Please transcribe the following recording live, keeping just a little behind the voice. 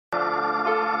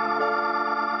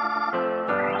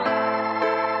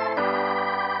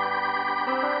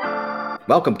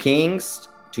Welcome, Kings,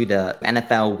 to the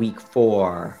NFL Week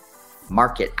 4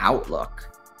 Market Outlook.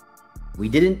 We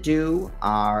didn't do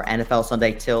our NFL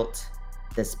Sunday Tilt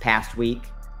this past week.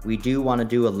 We do want to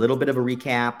do a little bit of a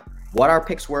recap, what our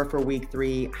picks were for Week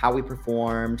 3, how we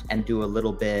performed, and do a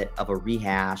little bit of a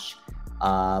rehash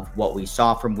of what we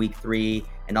saw from Week 3,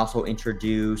 and also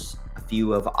introduce a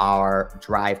few of our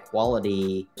drive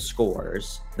quality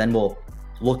scores. Then we'll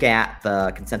look at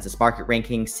the consensus market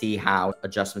rankings, see how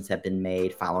adjustments have been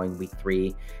made following Week 3,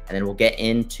 and then we'll get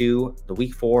into the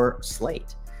Week 4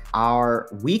 slate. Our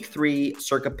Week 3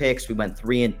 circa picks, we went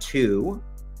 3-2.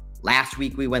 Last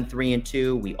week we went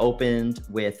 3-2. We opened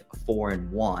with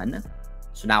 4-1.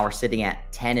 So now we're sitting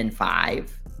at 10-5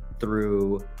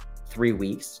 through 3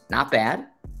 weeks. Not bad.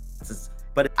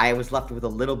 But I was left with a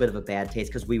little bit of a bad taste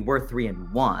because we were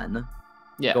 3-1.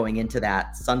 Yeah. Going into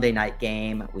that Sunday night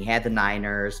game. We had the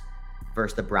Niners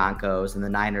versus the Broncos, and the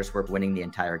Niners were winning the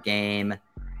entire game.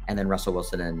 And then Russell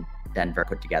Wilson and Denver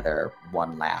put together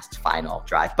one last final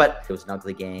drive. But it was an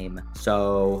ugly game.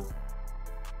 So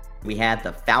we had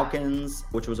the Falcons,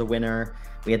 which was a winner.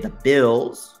 We had the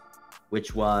Bills,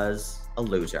 which was a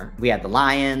loser. We had the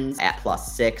Lions at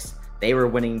 +6. They were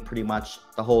winning pretty much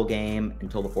the whole game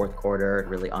until the fourth quarter. It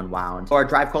really unwound. So our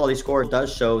drive quality score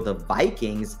does show the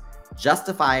Vikings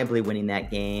justifiably winning that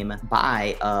game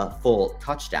by a full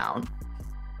touchdown.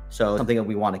 So something that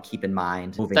we want to keep in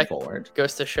mind moving forward.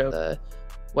 Goes to show the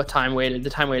time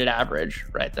weighted average,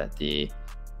 right? That the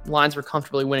Lions were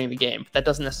comfortably winning the game. But that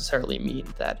doesn't necessarily mean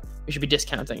that we should be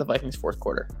discounting the Vikings fourth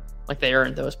quarter. Like, they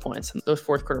earned those points, and those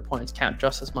fourth quarter points count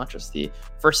just as much as the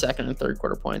first, second, and third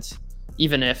quarter points,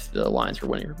 even if the Lions were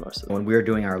winning for most of them. When we were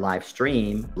doing our live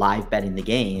stream, live betting the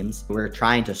games, we were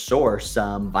trying to source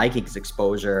some Vikings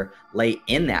exposure late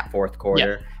in that fourth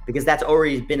quarter, because that's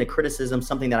already been a criticism,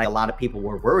 something that a lot of people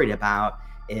were worried about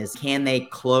is, can they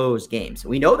close games?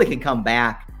 We know they can come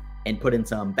back and put in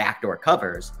some backdoor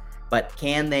covers, but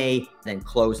can they then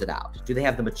close it out? Do they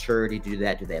have the maturity to do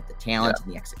that? Do they have the talent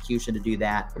and the execution to do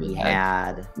that? We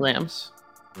had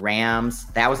Rams,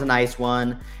 that was a nice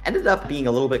one. Ended up being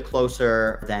a little bit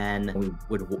closer than we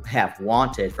would have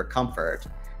wanted for comfort.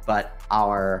 But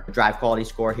our drive quality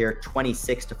score here,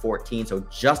 26-14, so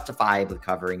justifiably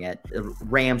covering it. The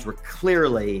Rams were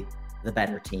clearly the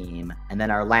better team. And then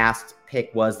our last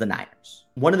pick was the Niners.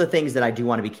 One of the things that I do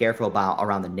want to be careful about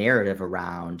around the narrative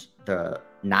around the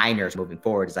Niners moving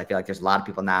forward is I feel like there's a lot of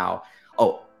people now,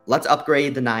 let's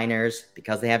upgrade the Niners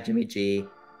because they have Jimmy G.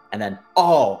 And then,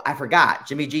 I forgot,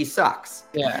 Jimmy G sucks.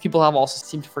 Yeah, people have also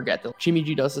seemed to forget that Jimmy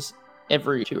G does this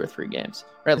every 2 or 3 games,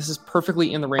 right? This is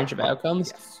perfectly in the range of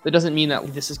outcomes. Yes. That doesn't mean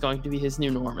that this is going to be his new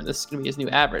norm and this is going to be his new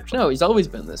average. No, he's always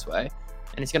been this way.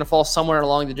 And he's going to fall somewhere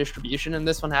along the distribution, and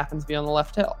this one happens to be on the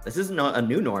left tail. This isn't a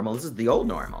new normal. This is the old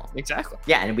normal. Exactly.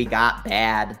 Yeah, and we got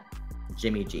bad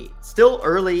Jimmy G. Still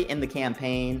early in the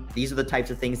campaign. These are the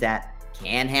types of things that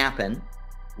can happen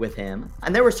with him.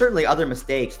 And there were certainly other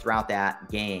mistakes throughout that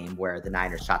game where the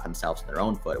Niners shot themselves in their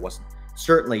own foot. It wasn't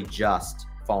certainly just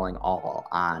falling all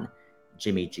on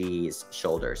Jimmy G's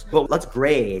shoulders. But let's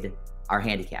grade our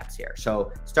handicaps here.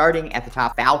 So starting at the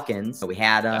top, Falcons, we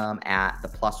had them at the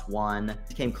 +1.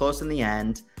 Came close in the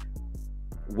end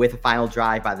with a final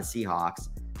drive by the Seahawks.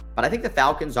 But I think the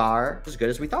Falcons are as good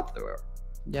as we thought they were.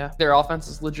 Yeah, their offense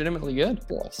is legitimately good.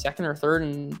 They're like second or third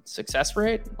in success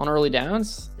rate on early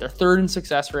downs. They're third in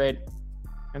success rate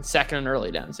and second in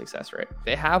early down success rate.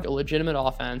 They have a legitimate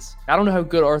offense. I don't know how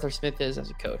good Arthur Smith is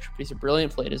as a coach, but he's a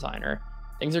brilliant play designer.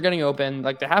 Things are getting open.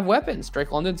 Like, they have weapons.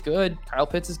 Drake London's good. Kyle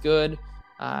Pitts is good.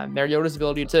 Mariota's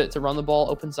ability to run the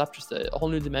ball opens up just a whole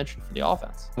new dimension for the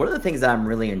offense. One of the things that I'm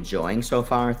really enjoying so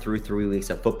far through 3 weeks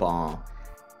of football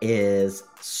is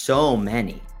so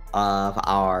many of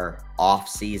our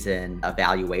off-season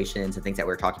evaluations and things that we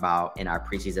were talking about in our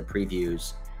preseason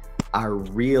previews are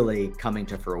really coming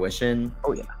to fruition.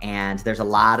 Oh, yeah. And there's a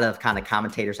lot of kind of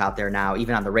commentators out there now,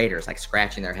 even on the Raiders, like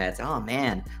scratching their heads. Oh,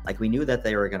 man, like, we knew that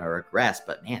they were going to regress,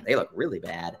 but, man, they look really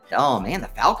bad. Oh, man, the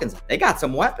Falcons, they got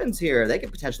some weapons here. They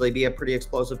could potentially be a pretty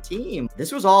explosive team.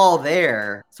 This was all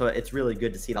there. So it's really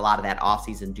good to see a lot of that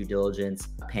off-season due diligence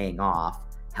paying off,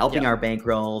 helping our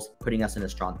bankrolls, putting us in a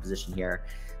strong position here.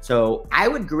 So I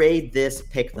would grade this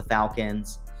pick, the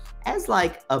Falcons, as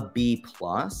like a B+.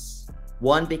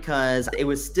 One, because it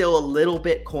was still a little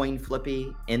bit coin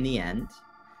flippy in the end.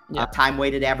 Time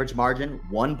weighted average margin,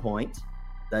 1 point.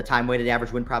 The time weighted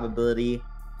average win probability,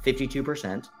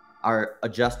 52%. Our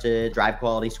adjusted drive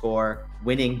quality score,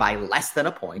 winning by less than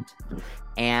a point.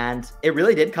 And it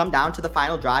really did come down to the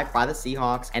final drive by the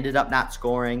Seahawks. Ended up not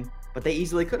scoring, but they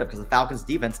easily could have, because the Falcons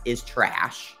defense is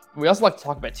trash. We also like to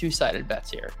talk about two-sided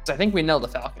bets here. So I think we nailed the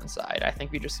Falcons side. I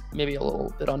think we just maybe a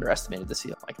little bit underestimated the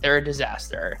Seahawks. Like, they're a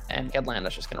disaster, and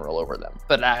Atlanta's just going to roll over them.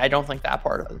 But I don't think that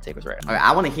part of the take was right. All right,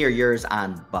 I want to hear yours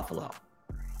on Buffalo.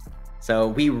 So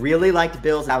we really liked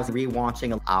Bills. I was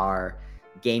rewatching our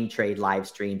game trade live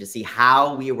stream to see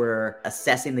how we were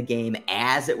assessing the game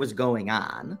as it was going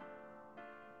on.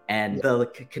 And the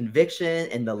conviction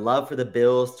and the love for the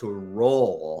Bills to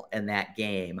roll in that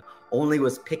game only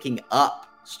was picking up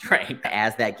strength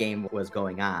as that game was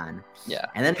going on. Yeah.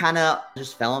 And then kind of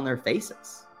just fell on their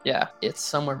faces. Yeah, it's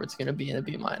somewhere it's going to be in a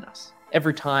B-.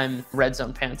 Every time red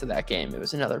zone panned to that game, it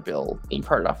was another Bill being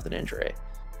carted off with an injury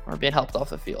or being helped off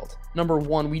the field. Number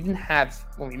one, we didn't have,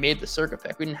 when we made the circuit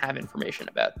pick, we didn't have information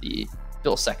about the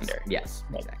Bills secondary. Yes,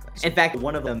 exactly. In fact,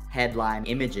 one of the headline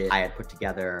images I had put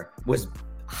together was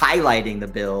highlighting the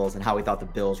Bills and how we thought the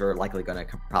Bills were likely going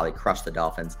to probably crush the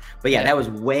Dolphins. But yeah, that was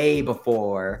way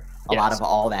before a lot of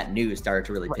all that news started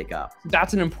to really pick up.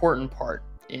 That's an important part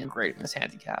in grading this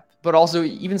handicap. But also,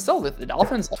 even still, the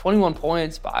Dolphins, 21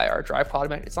 points by our drive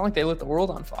pod. It's not like they lit the world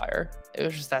on fire. It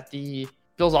was just that the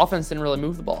Bills offense didn't really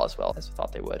move the ball as well as we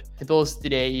thought they would. The Bills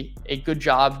did a good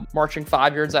job marching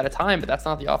 5 yards at a time, but that's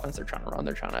not the offense they're trying to run.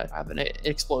 They're trying to have an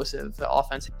explosive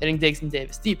offense, hitting Diggs and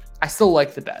Davis deep. I still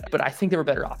like the bet, but I think there were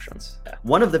better options. Yeah.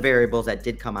 One of the variables that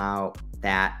did come out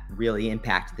that really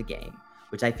impacted the game,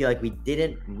 which I feel like we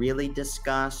didn't really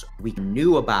discuss, we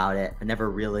knew about it, but never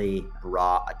really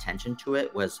brought attention to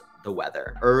it, was the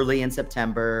weather. Early in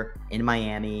September, in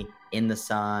Miami, in the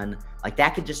sun, like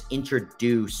that could just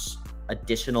introduce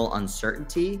additional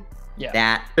uncertainty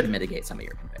that could mitigate some of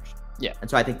your conviction. Yeah. And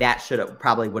so I think that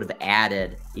probably would have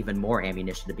added even more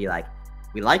ammunition to be like,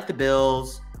 we like the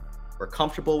Bills, we're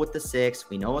comfortable with the 6,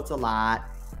 we know it's a lot,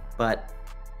 but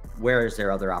where is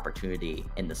there other opportunity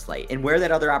in the slate? And where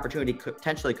that other opportunity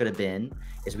potentially could have been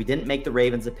is we didn't make the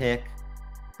Ravens a pick,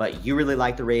 but you really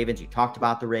like the Ravens. You talked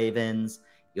about the Ravens.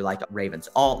 You liked Ravens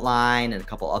alt line and a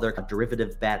couple other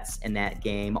derivative bets in that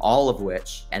game, all of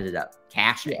which ended up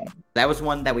cashing. Yeah. That was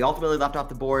one that we ultimately left off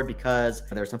the board because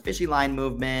there was some fishy line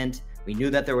movement. We knew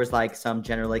that there was like some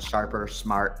generally sharper,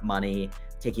 smart money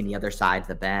taking the other side of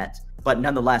the bet. But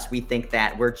nonetheless, we think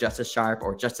that we're just as sharp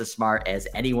or just as smart as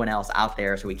anyone else out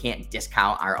there, so we can't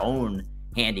discount our own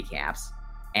handicaps.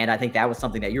 And I think that was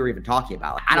something that you were even talking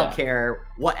about. I don't care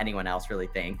what anyone else really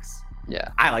thinks. Yeah.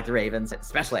 I like the Ravens,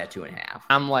 especially at 2.5.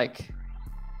 I'm like,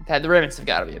 the Ravens have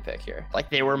got to be a pick here. Like,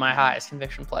 they were my highest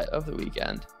conviction play of the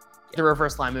weekend. Yeah. The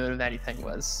reverse line move of anything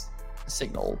was a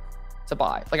signal to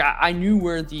buy. Like, I knew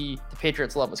where the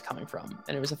Patriots' love was coming from,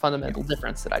 and it was a fundamental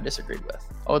difference that I disagreed with.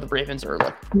 Oh, the Ravens are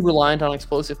like too reliant on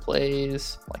explosive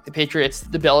plays. Like the Patriots,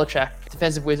 the Belichick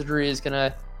defensive wizardry is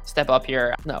gonna step up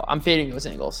here. No, I'm fading those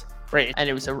angles. Right, and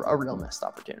it was a real missed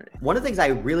opportunity. One of the things I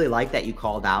really like that you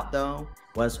called out, though,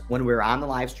 was when we were on the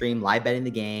live stream, live betting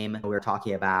the game, we were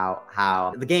talking about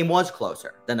how the game was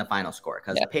closer than the final score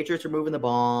because the Patriots were moving the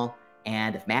ball.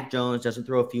 And if Mac Jones doesn't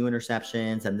throw a few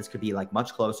interceptions, then this could be like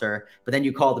much closer. But then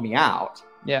you called me out.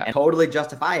 Yeah. And totally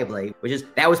justifiably, which is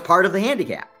that was part of the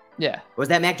handicap. Yeah. Was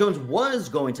that Mac Jones was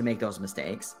going to make those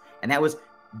mistakes. And that was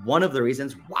one of the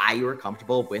reasons why you were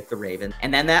comfortable with the Ravens.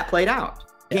 And then that played out.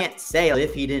 You can't say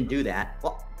if he didn't do that.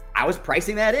 Well, I was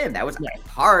pricing that in. That was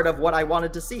part of what I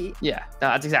wanted to see. Yeah,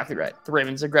 that's exactly right. The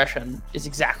Ravens' aggression is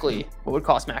exactly what would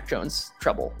cost Mac Jones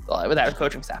trouble without a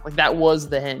coaching staff. Like, that was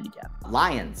the handicap.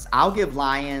 Lions. I'll give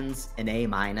Lions an A-.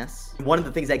 One of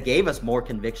the things that gave us more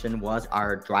conviction was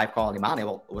our drive quality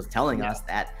model was telling us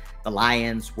that the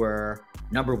Lions were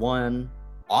number one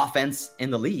offense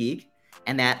in the league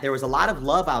and that there was a lot of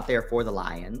love out there for the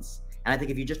Lions. And I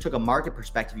think if you just took a market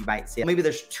perspective, you might say maybe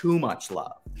there's too much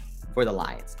love for the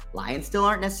Lions. Lions still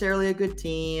aren't necessarily a good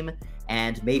team,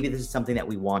 and maybe this is something that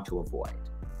we want to avoid.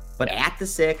 But at the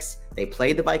 6, they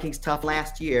played the Vikings tough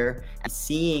last year, and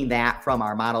seeing that from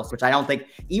our models, which I don't think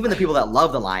even the people that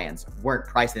love the Lions weren't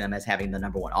pricing them as having the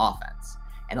number one offense.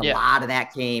 And a lot of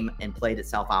that came and played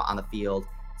itself out on the field,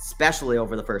 especially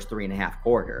over the first 3.5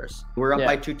 quarters. We were up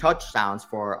by 2 touchdowns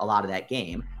for a lot of that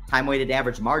game. Time-weighted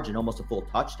average margin, almost a full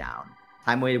touchdown.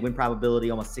 Time-weighted win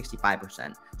probability, almost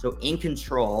 65%. So in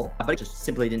control, but just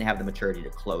simply didn't have the maturity to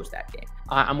close that game.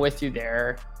 I'm with you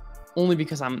there, only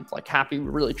because I'm like happy we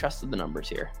really trusted the numbers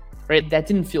here, right? That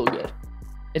didn't feel good.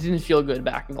 It didn't feel good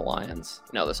backing the Lions.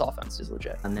 This offense is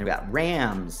legit. And then we got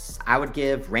Rams. I would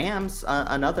give Rams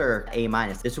another A-.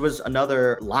 This was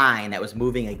another line that was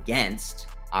moving against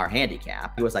our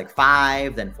handicap. It was like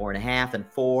 5, then 4.5, then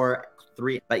 4,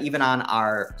 3. But even on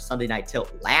our Sunday night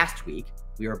tilt last week,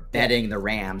 We were betting the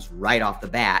Rams right off the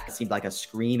bat. It seemed like a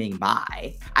screaming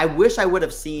buy. I wish I would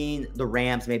have seen the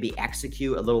Rams maybe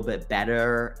execute a little bit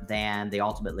better than they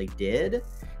ultimately did.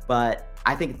 But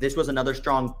I think this was another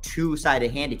strong two-sided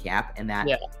handicap in that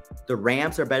the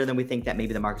Rams are better than we think that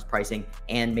maybe the market's pricing.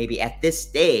 And maybe at this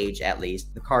stage, at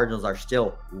least, the Cardinals are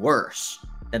still worse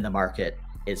than the market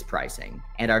is pricing.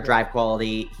 And our drive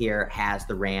quality here has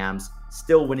the Rams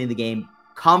still winning the game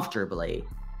comfortably,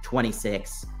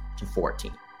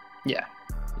 26-14. Yeah,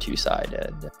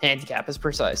 two-sided handicap is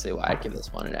precisely why I'd give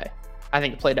this one an A. I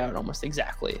think it played out almost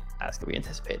exactly as we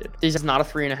anticipated. This is not a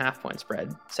 3.5 point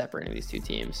spread separating these two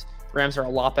teams. The Rams are a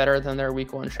lot better than their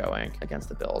week 1 showing against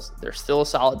the Bills. They're still a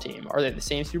solid team. Are they the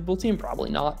same Super Bowl team? Probably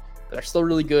not, but they're still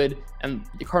really good. And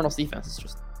the Cardinals defense is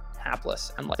just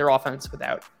hapless. And like their offense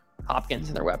without Hopkins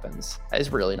and their weapons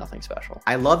is really nothing special.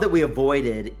 I love that we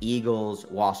avoided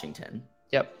Eagles-Washington.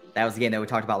 Yep. That was the game that we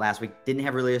talked about last week. Didn't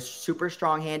have really a super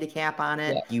strong handicap on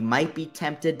it. Yeah. You might be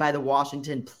tempted by the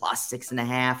Washington plus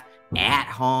 6.5 at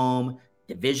home,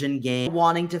 division game,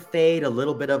 wanting to fade a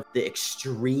little bit of the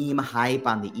extreme hype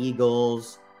on the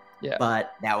Eagles. Yeah.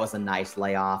 But that was a nice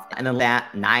layoff. And then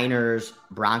that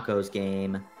Niners-Broncos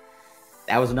game,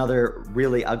 that was another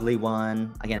really ugly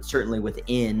one. Again, certainly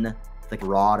within the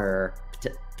broader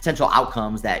potential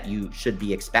outcomes that you should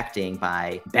be expecting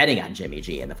by betting on Jimmy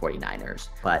G and the 49ers.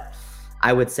 But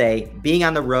I would say being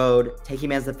on the road, take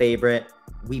him as the favorite.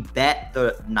 We bet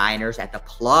the Niners at the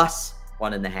plus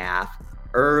 1.5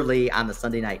 early on the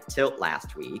Sunday night tilt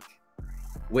last week,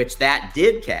 which that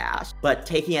did cash, but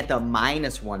taking at the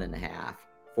minus 1.5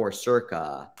 for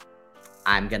Circa,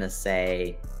 I'm going to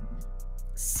say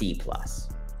C+.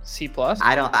 C+?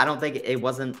 I don't think it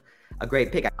wasn't a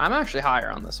great pick. I'm actually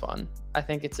higher on this one. I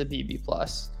think it's a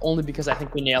BB+, only because I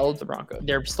think we nailed the Broncos.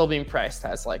 They're still being priced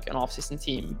as like an offseason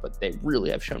team, but they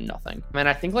really have shown nothing. And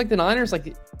I think like the Niners,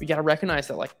 like we got to recognize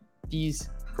that like these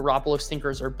Garoppolo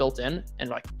stinkers are built in, and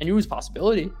like I knew it was a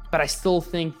possibility, but I still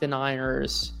think the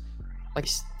Niners, like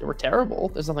they were terrible.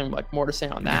 There's nothing like more to say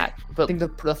on that, but I think the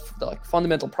like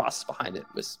fundamental process behind it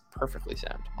was perfectly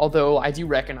sound. Although I do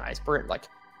recognize, like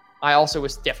I also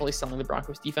was definitely selling the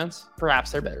Broncos defense.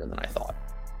 Perhaps they're better than I thought,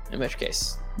 in which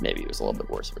case maybe it was a little bit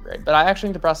worse of a grade. But I actually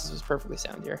think the process was perfectly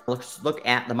sound here. Let's look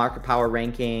at the market power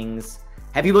rankings.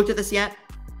 Have you looked at this yet?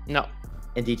 No.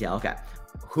 In detail, okay.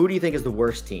 Who do you think is the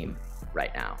worst team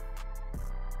right now?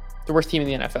 The worst team in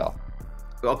the NFL?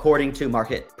 According to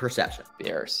market perception.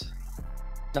 Bears.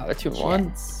 No, they're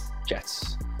 2-1.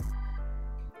 Jets.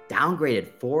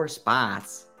 Downgraded 4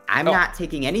 spots. I'm not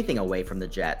taking anything away from the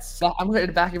Jets. I'm ready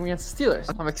to back him against the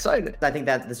Steelers. I'm excited. I think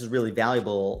that this is really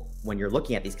valuable when you're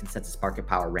looking at these consensus market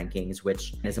power rankings,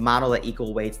 which is a model that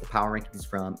equal weights the power rankings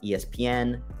from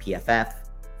ESPN, PFF,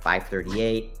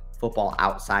 538, Football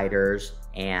Outsiders,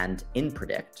 and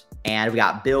InPredict. And we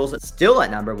got Bills still at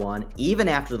number 1, even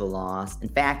after the loss. In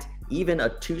fact, even a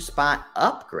 2-spot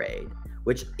upgrade,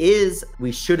 which is,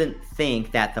 we shouldn't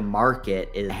think that the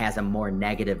market has a more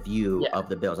negative view of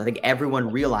the Bills. I think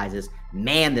everyone realizes,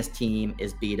 man, this team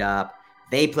is beat up.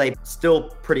 They play still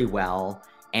pretty well.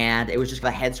 And it was just a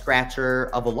head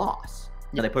scratcher of a loss.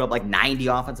 You know, they put up like 90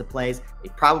 offensive plays. They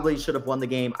probably should have won the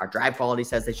game. Our drive quality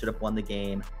says they should have won the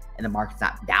game. And the market's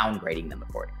not downgrading them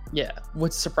accordingly. Yeah.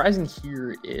 What's surprising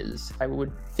here is I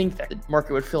would think that the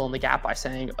market would fill in the gap by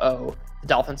saying, oh, the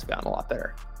Dolphins have gotten a lot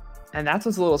better. And that's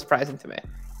what's a little surprising to me,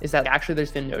 is that actually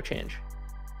there's been no change.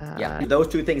 Those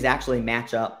two things actually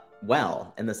match up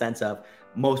well in the sense of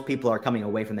most people are coming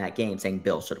away from that game saying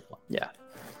Bills should have won.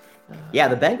 Yeah.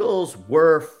 The Bengals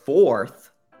were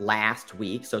 4th last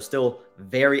week, so still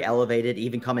very elevated,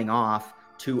 even coming off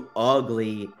 2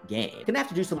 ugly games. Gonna have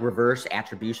to do some reverse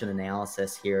attribution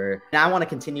analysis here. And I want to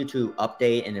continue to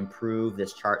update and improve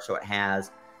this chart so it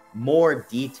has more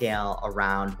detail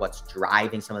around what's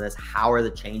driving some of this. How are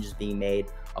the changes being made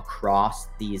across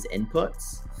these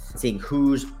inputs? Seeing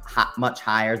who's much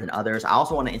higher than others. I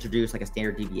also want to introduce like a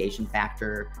standard deviation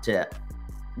factor to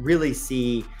really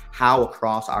see how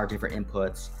across our different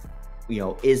inputs,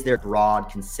 is there broad,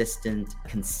 consistent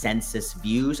consensus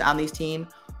views on these teams,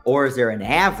 or is there an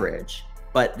average,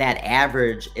 but that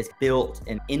average is built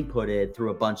and inputted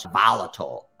through a bunch of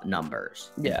volatile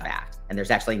numbers, in fact. And there's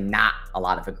actually not a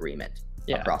lot of agreement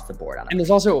across the board on it. And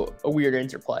there's also a weird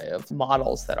interplay of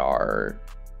models that are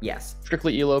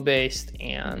strictly ELO based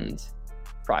and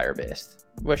prior based,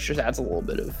 which just adds a little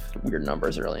bit of weird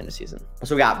numbers early in the season.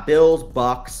 So we got Bills,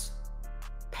 Bucks,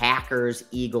 Packers,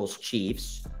 Eagles,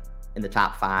 Chiefs in the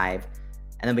top 5.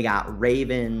 And then we got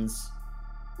Ravens,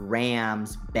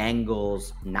 Rams,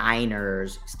 Bengals,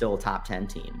 Niners, still a top 10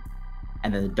 team.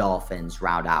 And then the Dolphins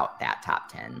round out that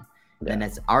top 10. And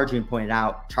as Arjun pointed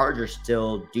out, Chargers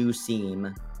still do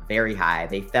seem very high.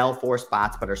 They fell 4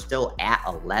 spots, but are still at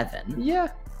 11. Yeah.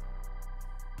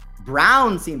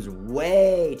 Brown seems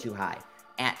way too high.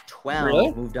 At 12,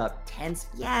 Really? moved up 10.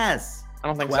 Yes. I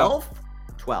don't think 12?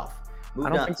 so. 12. Moved I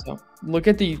don't up. think so. Look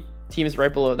at the teams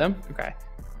right below them. Okay.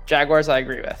 Jaguars, I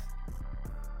agree with.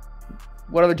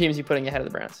 What other teams are you putting ahead of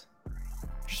the Browns?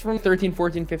 Just from 13,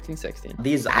 14, 15, 16.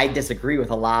 These, I disagree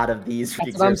with a lot of these.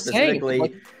 That's what I'm saying.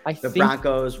 Specifically, Like, the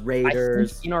Broncos, I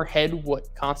Raiders. think in our head,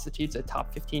 what constitutes a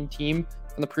top 15 team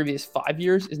from the previous 5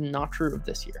 years is not true of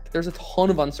this year. There's a ton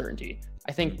of uncertainty.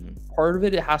 I think part of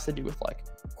it has to do with like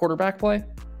quarterback play,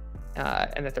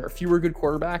 and that there are fewer good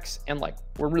quarterbacks, and like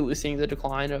we're really seeing the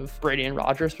decline of Brady and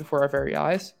Rodgers before our very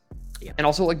eyes. Yeah. And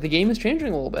also, like, the game is changing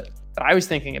a little bit. That I was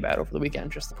thinking about over the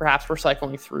weekend, just perhaps we're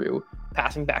cycling through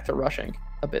passing back to rushing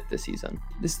a bit this season.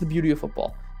 This is the beauty of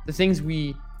football. The things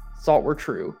we thought were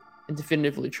true and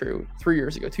definitively true 3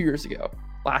 years ago, 2 years ago,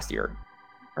 last year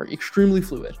are extremely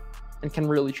fluid and can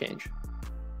really change.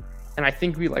 And I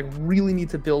think we like really need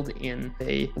to build in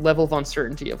a level of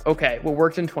uncertainty of, okay, what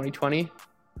worked in 2020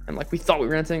 and like we thought we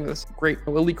were entering this great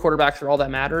elite quarterbacks are all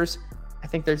that matters. I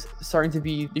think there's starting to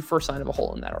be the first sign of a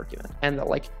hole in that argument. And that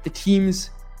like the teams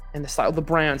and the style of the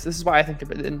Browns, this is why I think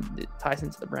it ties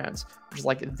into the Browns, which is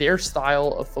like their style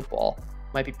of football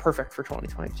might be perfect for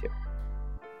 2022.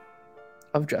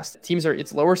 Of just teams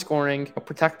it's lower scoring,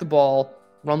 protect the ball,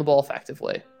 run the ball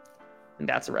effectively. And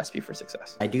that's a recipe for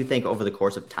success. I do think over the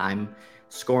course of time,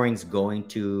 scoring's going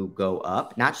to go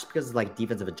up, not just because of like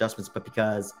defensive adjustments, but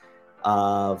because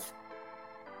of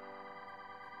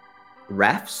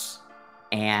refs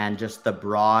and just the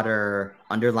broader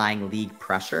underlying league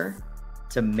pressure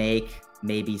to make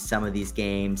maybe some of these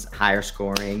games higher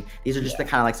scoring. These are just the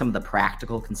kind of like some of the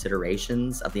practical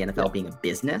considerations of the NFL being a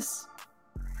business.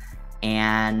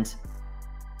 And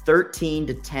 13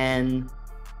 to 10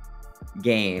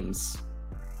 games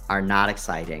are not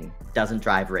exciting, doesn't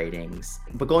drive ratings.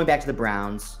 But going back to the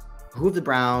Browns, who have the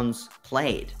Browns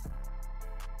played?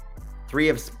 3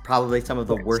 of probably some of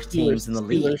the worst teams in the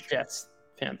league. Steelers, Jets,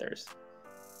 Panthers.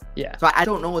 Yeah. So I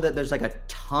don't know that there's like a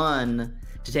ton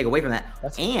to take away from that.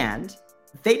 And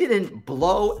they didn't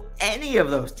blow any of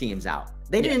those teams out.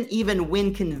 They didn't even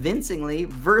win convincingly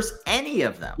versus any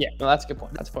of them. Yeah, no, that's a good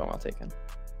point. That's a point well taken.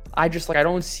 I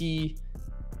don't see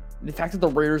the fact that the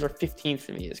Raiders are 15th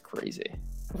to me is crazy.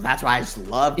 Well, that's why I just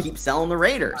love keep selling the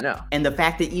Raiders. I know. And the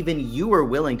fact that even you were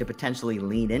willing to potentially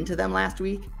lean into them last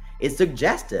week is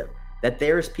suggestive that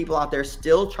there's people out there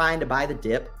still trying to buy the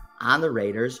dip on the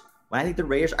Raiders, when I think the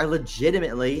Raiders are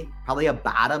legitimately probably a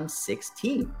bottom 6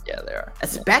 team. Yeah, they are.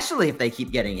 Especially if they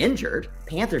keep getting injured.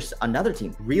 Panthers, another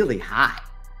team, really high.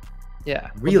 Yeah.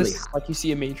 Really high. Like you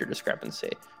see a major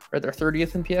discrepancy. Are they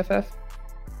 30th in PFF?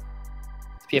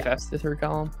 PFF's the third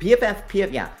column.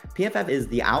 PFF is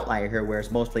the outlier here,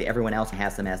 whereas mostly everyone else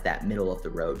has them as that middle of the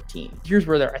road team. Here's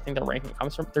where I think their ranking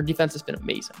comes from. Their defense has been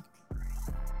amazing.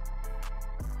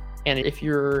 And if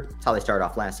you're... That's how they started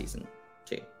off last season,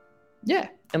 too. Yeah.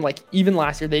 And like even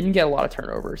last year, they didn't get a lot of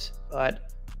turnovers,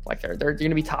 but like they're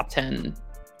going to be top 10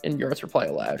 in yards per play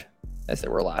allowed as they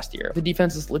were last year. The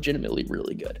defense is legitimately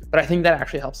really good, but I think that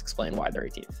actually helps explain why they're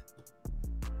 18th.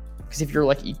 Because if you're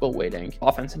like equal weighting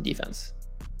offense and defense,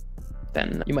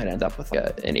 then you might end up with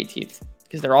an 18th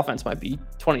because their offense might be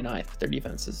 29th, but their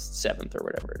defense is 7th or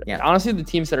whatever it is. Yeah. Honestly, the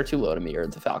teams that are too low to me are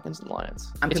the Falcons and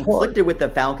Lions. I'm conflicted with the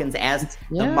Falcons as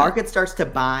the market starts to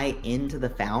buy into the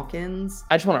Falcons.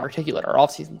 I just want to articulate our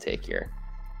offseason take here,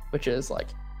 which is like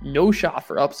no shot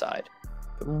for upside,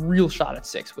 but real shot at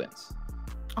 6 wins.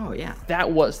 Oh, yeah. That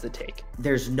was the take.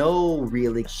 There's no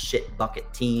really shit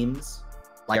bucket teams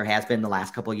like there has been the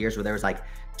last couple of years where there was like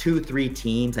 2-3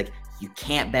 teams like you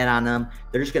can't bet on them.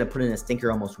 They're just going to put in a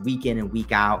stinker almost week in and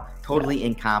week out, totally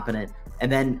incompetent.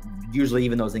 And then usually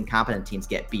even those incompetent teams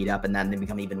get beat up and then they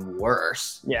become even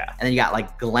worse. Yeah. And then you got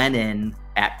like Glennon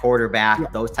at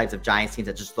quarterback, those types of Giants teams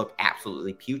that just look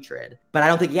absolutely putrid. But I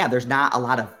don't think, there's not a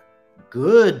lot of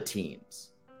good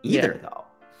teams either though.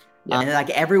 Yeah. And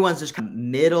like everyone's just kind of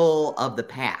middle of the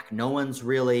pack. No one's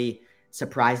really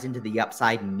surprised into the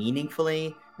upside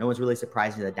meaningfully. No one's really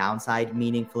surprised into the downside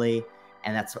meaningfully.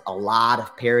 And that's a lot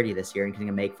of parity this year and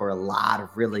can make for a lot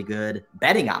of really good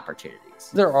betting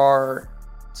opportunities. There are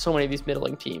so many of these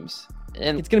middling teams,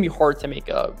 and it's going to be hard to make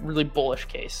a really bullish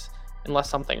case unless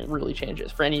something really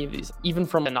changes for any of these, even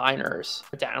from the Niners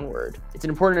downward. It's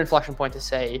an important inflection point to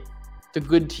say the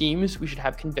good teams, we should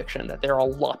have conviction that they're a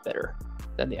lot better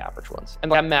than the average ones.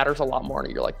 And that matters a lot more in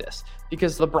a year like this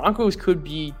because the Broncos could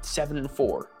be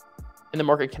 7-4 and the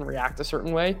market can react a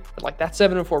certain way. But like that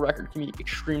 7-4 record can be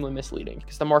extremely misleading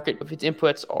because the market, if its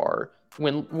inputs are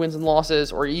wins and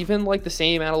losses, or even like the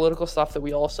same analytical stuff that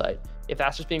we all cite, if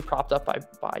that's just being propped up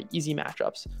by easy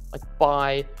matchups, like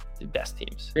by the best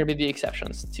teams, they're going to be the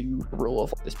exceptions to the rule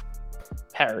of this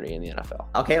parity in the NFL.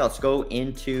 Okay, let's go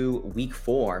into week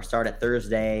 4. Start at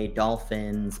Thursday.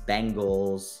 Dolphins,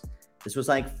 Bengals. This was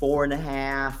like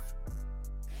 4.5.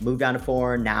 Moved down to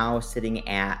 4. Now sitting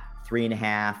at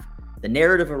 3.5. The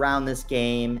narrative around this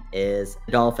game is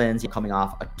the Dolphins coming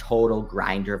off a total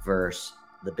grinder versus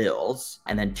the Bills.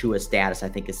 And then Tua's status, I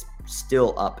think, is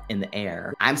still up in the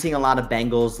air. I'm seeing a lot of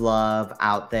Bengals love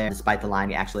out there, despite the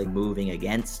line actually moving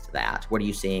against that. What are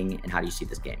you seeing, and how do you see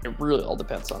this game? It really all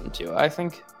depends on Tua, I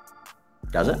think.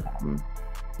 Does it?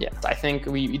 Yeah, I think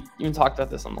we even talked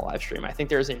about this on the live stream. I think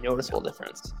there's a noticeable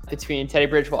difference between Teddy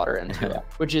Bridgewater and Tua,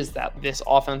 which is that this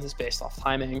offense is based off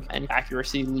timing and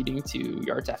accuracy leading to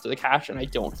yards after the catch. And I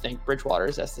don't think Bridgewater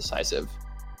is as decisive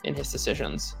in his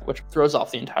decisions, which throws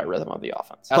off the entire rhythm of the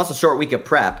offense. Plus a short week of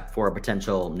prep for a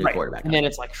potential new quarterback. And then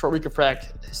it's like short week of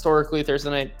prep. Historically, Thursday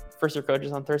night, first-year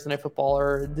coaches on Thursday Night Football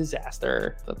are a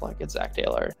disaster. But like it's Zach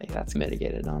Taylor. I think that's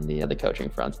mitigated on the coaching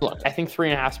front. Look, I think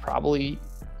 3.5 is probably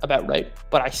about right,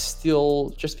 but I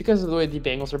still, just because of the way the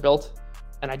Bengals are built,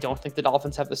 and I don't think the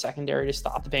Dolphins have the secondary to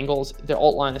stop the Bengals, their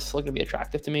alt line is still going to be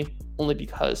attractive to me, only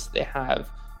because they have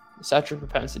such a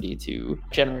propensity to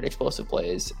generate explosive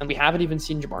plays. And we haven't even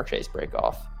seen Ja'Marr Chase break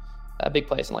off big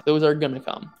plays, and like those are going to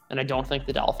come. And I don't think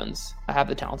the Dolphins have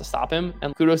the talent to stop him.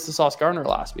 And kudos to Sauce Gardner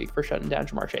last week for shutting down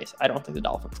Ja'Marr Chase. I don't think the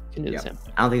Dolphins can do the same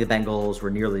thing. I don't think the Bengals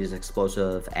were nearly as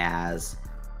explosive as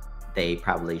they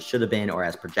probably should have been, or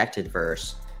as projected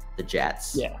versus the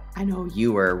Jets. Yeah. I know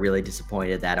you were really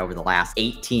disappointed that over the last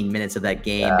 18 minutes of that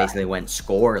game basically went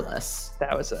scoreless.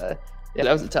 That was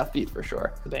a tough beat for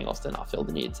sure. The Bengals did not feel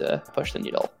the need to push the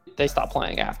needle. They stopped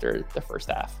playing after the first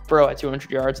half. Burrow had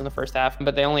 200 yards in the first half,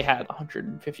 but they only had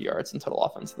 150 yards in total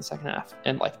offense in the second half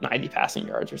and like 90 passing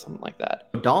yards or something like that.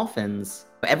 Dolphins,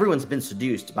 everyone's been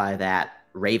seduced by that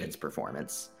Ravens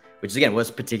performance, which again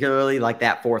was particularly like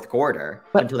that fourth quarter.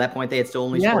 But until that point, they had still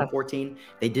only scored 14.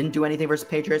 They didn't do anything versus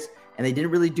Patriots, and they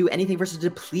didn't really do anything versus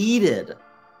depleted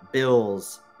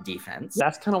Bills defense.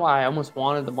 That's kind of why I almost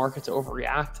wanted the market to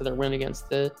overreact to their win against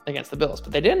the Bills,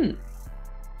 but they didn't.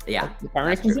 Yeah, the power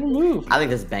rankings didn't move. I think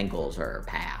this Bengals are a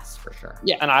pass for sure.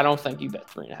 Yeah, and I don't think you bet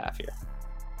 3.5 here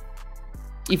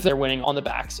if they're winning on the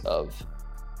backs of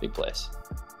big plays.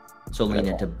 So lean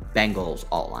into Bengals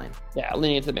alt line. Yeah,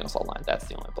 leaning into the Bengals alt line. That's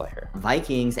the only play here.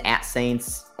 Vikings at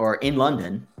Saints, or in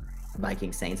London.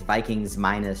 Vikings Saints. Vikings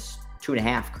minus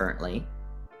 2.5 currently.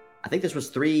 I think this was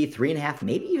 3.5,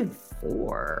 maybe even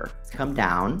 4. It's come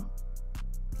down.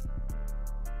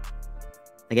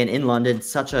 Again, in London,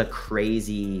 such a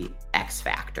crazy X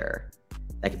factor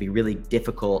that could be really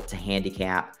difficult to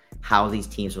handicap how these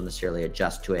teams will necessarily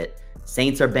adjust to it.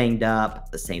 Saints are banged up.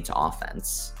 The Saints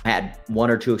offense had 1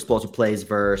 or 2 explosive plays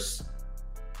versus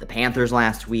the Panthers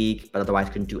last week, but otherwise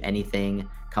couldn't do anything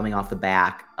coming off the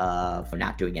back of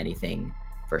not doing anything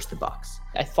versus the Bucks.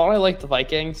 I thought I liked the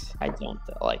Vikings. I don't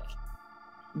like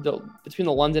between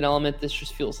the London element. This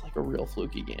just feels like a real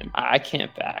fluky game. I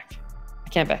can't back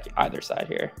either side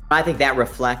here. I think that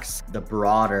reflects the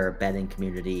broader betting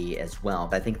community as well.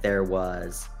 But I think there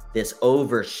was this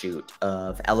overshoot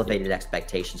of elevated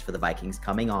expectations for the Vikings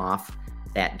coming off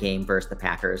that game versus the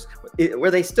Packers, where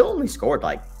they still only scored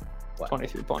like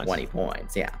 23 points. 20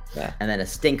 points, yeah. And then a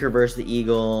stinker versus the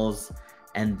Eagles,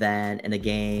 and then in a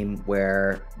game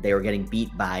where they were getting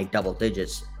beat by double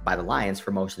digits by the Lions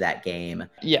for most of that game.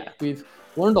 Yeah, we've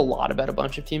learned a lot about a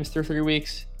bunch of teams through 3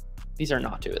 weeks. These are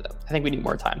not 2 of them. I think we need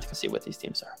more time to see what these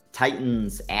teams are.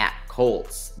 Titans at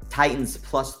Colts. Titans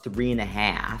plus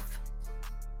 3.5.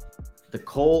 The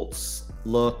Colts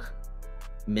look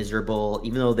miserable,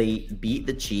 even though they beat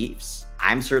the Chiefs.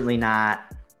 I'm certainly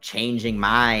not changing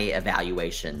my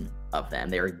evaluation of them.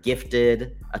 They were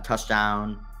gifted a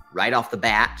touchdown right off the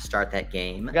bat to start that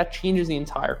game. That changes the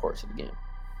entire course of the game.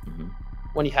 Mm-hmm.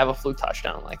 When you have a fluke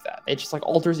touchdown like that, it just like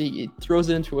alters it throws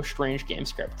it into a strange game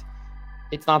script.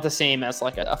 It's not the same as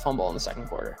like a fumble in the second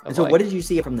quarter. And so what did you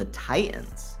see from the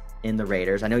Titans in the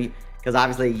Raiders? I know you, because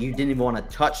obviously you didn't even want to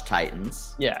touch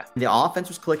Titans. Yeah. The offense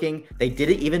was clicking. They did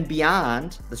it even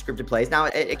beyond the scripted plays. Now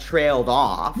it trailed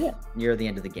off near the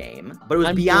end of the game, but it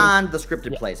was beyond the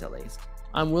scripted plays at least.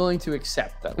 I'm willing to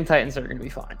accept that the Titans are going to be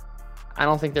fine. I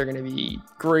don't think they're going to be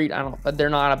great. But they're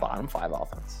not a bottom 5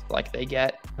 offense. Like they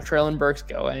get Treylon Burks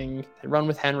going, they run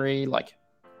with Henry, like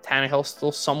Tannehill's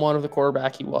still somewhat of the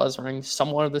quarterback he was, running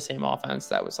somewhat of the same offense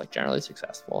that was like generally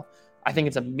successful. I think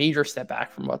it's a major step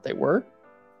back from what they were.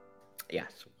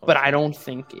 Yes. But I don't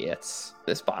think it's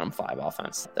this bottom 5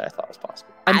 offense that I thought was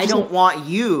possible. I don't want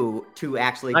you to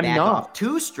actually back off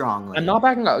too strongly. I'm not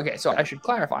backing off. Okay, so I should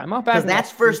clarify. I'm not backing off. Because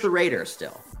that's versus the Raiders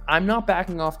still. I'm not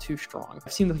backing off too strong.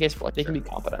 I've seen the case for they can be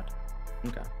competent.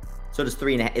 Okay. So does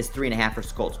 3.5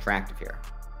 versus Colts attractive here?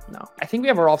 No. I think we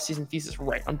have our offseason thesis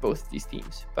right on both of these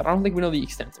teams, but I don't think we know the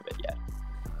extent of it yet.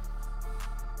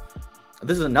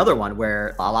 This is another one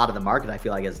where a lot of the market I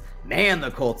feel like is, man,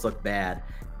 the Colts look bad.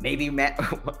 Maybe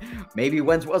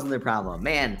Wentz wasn't the problem.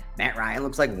 Man, Matt Ryan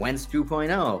looks like Wentz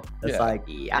 2.0. It's like,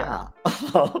 yeah.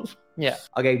 Yeah.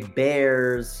 Okay,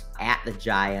 Bears at the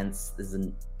Giants. This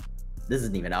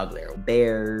isn't even uglier.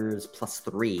 Bears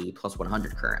 +3,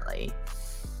 +100 currently.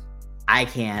 I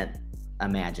can't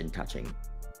imagine touching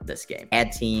this game.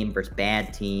 Bad team versus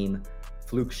bad team.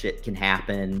 Fluke shit can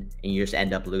happen, and you just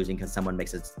end up losing because someone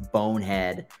makes a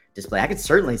bonehead display. I could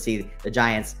certainly see the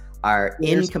Giants are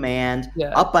in command,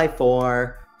 up by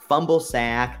 4, fumble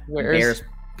sack. Bears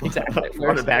exactly.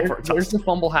 Where's the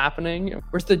fumble happening?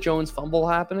 Where's the Jones fumble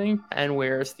happening? And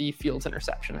where's the Fields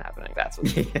interception happening? That's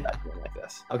what's happening like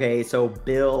this. Okay, so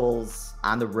Bills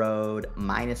on the road,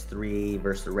 -3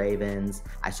 versus the Ravens.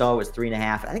 I saw it was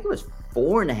 3.5. I think it was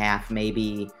 4.5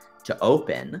 maybe to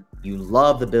open. You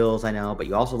love the Bills, I know, but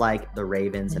you also like the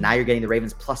Ravens. And now you're getting the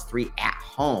Ravens +3 at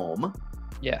home.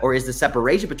 Yeah. Or is the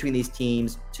separation between these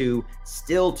teams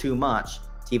still too much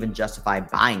to even justify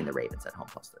buying the Ravens at home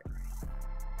 +3?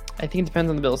 I think it depends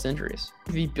on the Bills' injuries.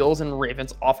 The Bills and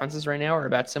Ravens offenses right now are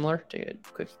about similar. Take a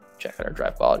quick check out our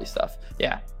drive quality stuff.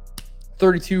 Yeah.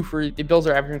 32 for the Bills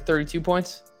are averaging 32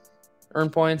 points,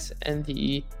 earned points, and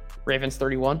the Ravens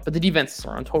 31. But the defenses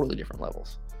are on totally different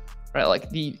levels, right? Like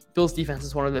the Bills' defense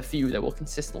is one of the few that will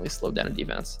consistently slow down a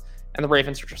defense. And the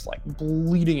Ravens are just like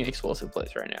bleeding explosive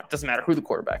plays right now. Doesn't matter who the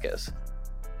quarterback is.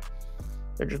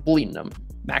 They're just bleeding them.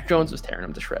 Mac Jones was tearing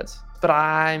them to shreds. But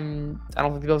I don't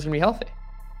think the Bills are going to be healthy.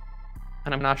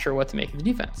 And I'm not sure what to make of the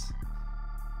defense.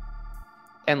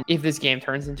 And if this game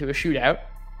turns into a shootout,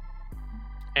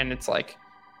 and it's like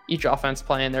each offense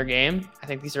playing their game, I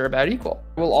think these are about equal.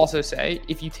 I will also say,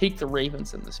 if you take the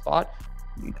Ravens in this spot,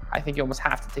 I think you almost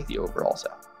have to take the over also.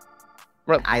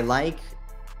 Right. I like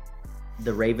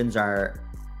the Ravens are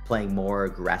playing more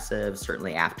aggressive,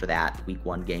 certainly after that week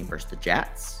 1 game versus the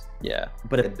Jets. Yeah.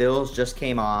 But if the Bills just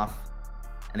came off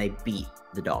and they beat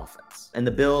the Dolphins, and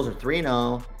the Bills are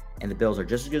 3-0, and the Bills are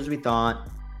just as good as we thought,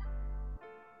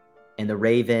 and the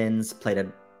Ravens played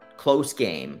a close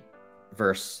game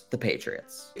versus the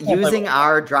Patriots, using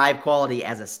our drive quality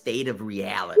as a state of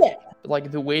reality. Yeah.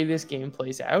 Like the way this game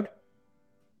plays out,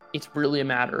 it's really a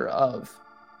matter of,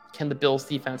 can the Bills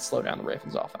defense slow down the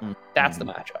Ravens offense? That's the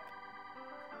matchup.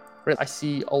 I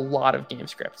see a lot of game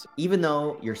scripts. Even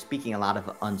though you're speaking a lot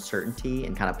of uncertainty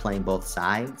and kind of playing both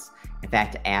sides, in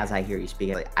fact, as I hear you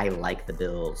speak, I like the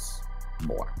Bills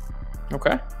more.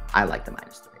 Okay. I like the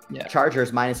 -3. Yeah.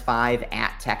 Chargers -5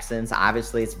 at Texans.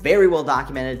 Obviously, it's very well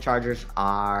documented. Chargers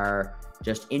are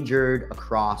just injured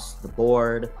across the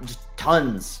board. Just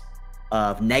tons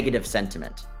of negative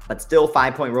sentiment. But still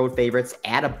 5-point road favorites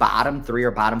at a bottom 3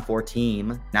 or bottom 4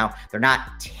 team. Now, they're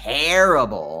not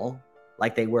terrible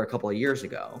like they were a couple of years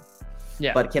ago.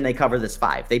 Yeah. But can they cover this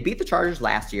 5? They beat the Chargers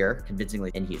last year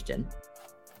convincingly in Houston.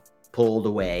 Pulled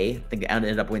away. I think they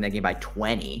ended up winning that game by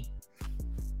 20.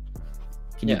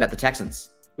 Can you bet the Texans?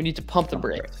 We need to pump the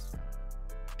brakes.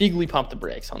 Bigly pump the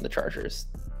brakes on the Chargers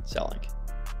selling.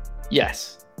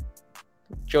 Yes.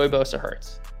 Joey Bosa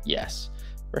hurts. Yes.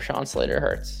 Rashawn Slater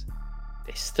hurts.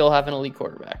 They still have an elite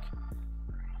quarterback.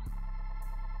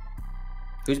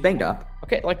 Who's banged up?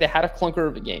 Okay, like they had a clunker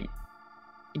of a game.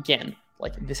 Again,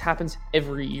 like this happens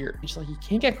every year. Just like you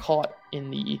can't get caught in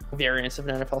the variance of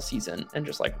an NFL season and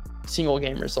just like single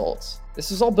game results.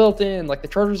 This is all built in. Like the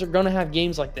Chargers are going to have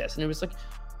games like this. And it was like,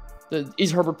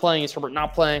 is Herbert playing? Is Herbert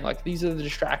not playing? Like these are the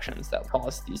distractions that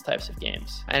cause these types of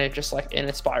games. And it just like, and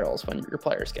it spirals when your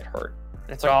players get hurt. And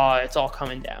it's like, oh, it's all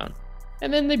coming down.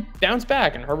 And then they bounce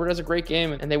back, and Herbert has a great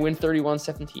game, and they win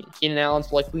 31-17. Keenan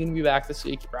Allen's likely going to be back this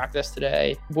week, practice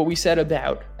today. What we said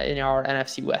about in our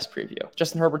NFC West preview,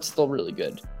 Justin Herbert's still really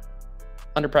good.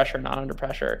 Under pressure, not under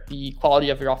pressure. The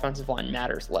quality of your offensive line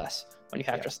matters less when you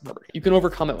have Justin Herbert. You can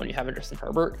overcome it when you have a Justin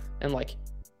Herbert, and like,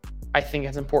 I think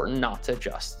it's important not to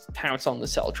just pounce on the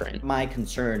sell train. My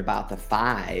concern about the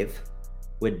 5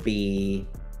 would be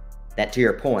that, to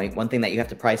your point, one thing that you have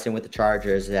to price in with the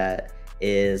Chargers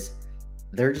is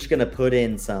they're just going to put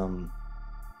in some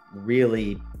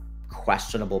really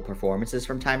questionable performances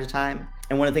from time to time.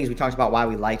 And one of the things we talked about why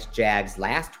we liked Jags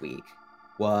last week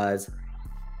was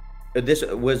this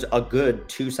was a good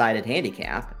 2-sided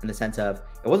handicap in the sense of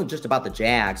it wasn't just about the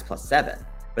Jags +7.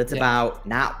 but it's about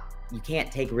you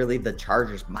can't take really the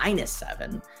Chargers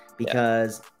 -7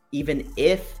 because even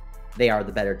if they are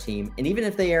the better team, and even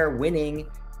if they are winning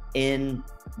in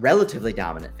relatively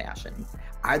dominant fashion,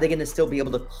 are they going to still be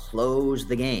able to close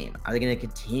the game? Are they going to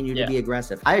continue to be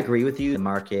aggressive? I agree with you. The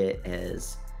market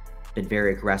has been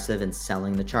very aggressive in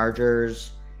selling the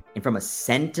Chargers. And from a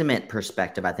sentiment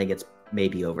perspective, I think it's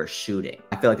maybe overshooting.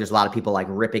 I feel like there's a lot of people like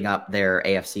ripping up their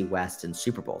AFC West and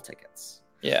Super Bowl tickets.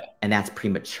 Yeah. And that's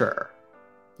premature.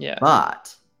 Yeah.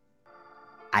 But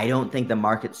I don't think the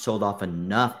market sold off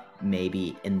enough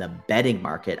maybe in the betting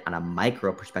market on a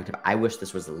micro perspective. I wish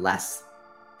this was less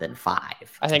than 5.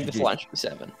 I think this line should be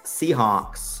 7.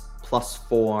 Seahawks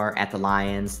 +4 at the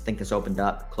Lions. I think this opened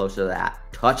up closer to that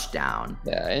touchdown.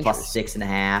 Yeah,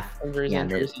 +6.5.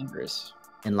 Injuries.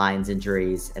 And Lions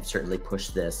injuries have certainly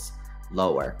pushed this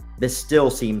lower. This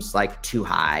still seems like too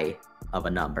high of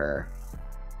a number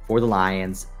for the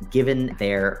Lions, given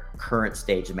their current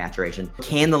stage of maturation.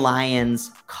 Can the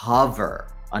Lions cover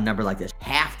a number like this?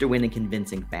 Have to win in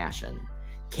convincing fashion.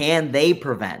 Can they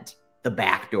prevent the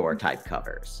backdoor type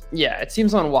covers? Yeah, it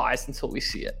seems unwise until we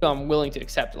see it. I'm willing to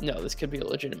accept it. No, this could be a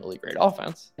legitimately great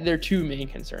offense. There are two main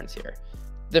concerns here.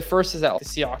 The first is that the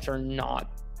Seahawks are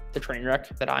not the train wreck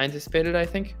that I anticipated, I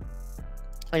think.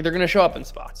 Like, they're going to show up in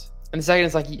spots. And the second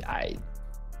is like,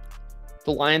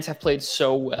 the Lions have played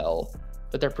so well,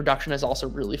 but their production has also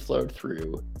really flowed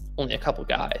through only a couple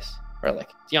guys. Right?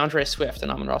 Like DeAndre Swift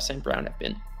and Amon-Ra St. Brown have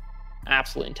been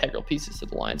absolutely integral pieces to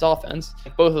the Lions offense.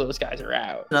 Like, both of those guys are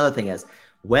out. Another thing is,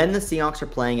 when the Seahawks are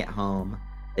playing at home,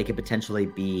 they could potentially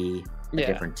be a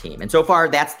different team. And so far,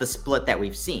 that's the split that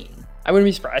we've seen. I wouldn't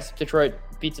be surprised if Detroit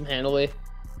beats them handily,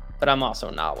 but I'm also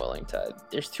not willing to.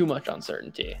 There's too much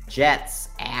uncertainty. Jets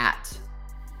at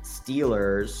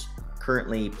Steelers,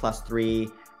 currently +3.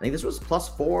 I think this was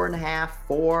 +4.5,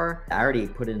 4. I already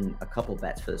put in a couple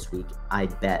bets for this week. I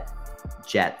bet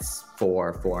Jets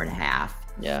 4.5.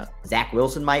 Yeah. Zach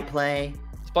Wilson might play.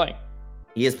 He's playing.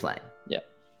 He is playing. Yeah.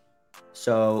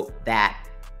 So that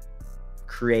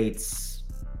creates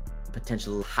a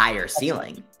potential higher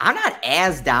ceiling. I'm not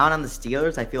as down on the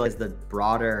Steelers, I feel, as the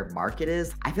broader market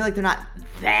is. I feel like they're not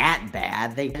that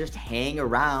bad. They just hang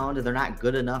around and they're not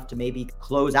good enough to maybe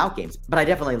close out games. But I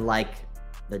definitely like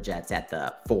the Jets at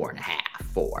the 4.5,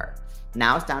 4.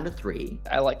 Now it's down to 3.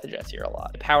 I like the Jets here a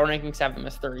lot. The power rankings have them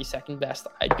as 32nd best.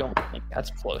 I don't think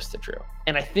that's close to true.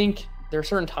 And I think there are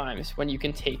certain times when you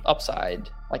can take upside,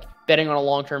 like betting on a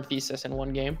long-term thesis in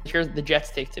one game. Here's the Jets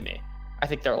take to me. I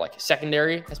think their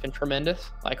secondary has been tremendous.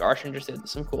 Like Arshan just did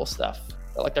some cool stuff.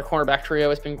 Like their cornerback trio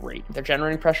has been great. They're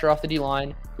generating pressure off the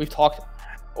D-line. We've talked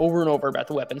over and over about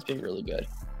the weapons being really good.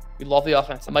 We love the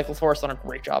offense. Michael LaFleur done a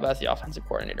great job as the offensive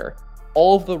coordinator.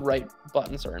 All of the right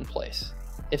buttons are in place.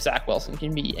 If Zach Wilson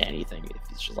can be anything, if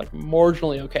he's just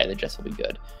marginally okay, the Jets will be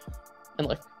good.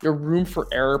 And your room for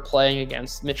error playing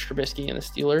against Mitch Trubisky and the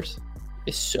Steelers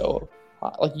is so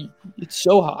high. It's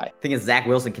so high. I think Zach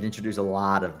Wilson can introduce a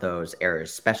lot of those errors,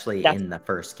 especially in the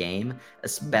first game,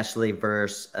 especially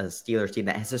versus a Steelers team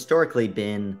that has historically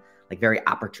been very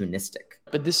opportunistic.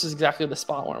 But this is exactly the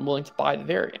spot where I'm willing to buy the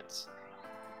variance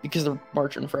because the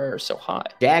margin for error is so high.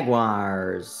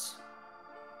 Jaguars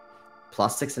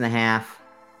 +6.5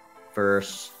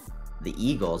 versus the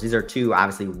Eagles. These are two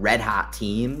obviously red hot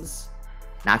teams,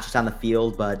 not just on the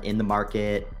field, but in the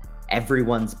market.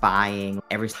 Everyone's buying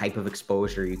every type of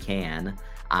exposure you can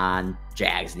on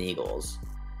Jags and Eagles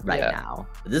right now.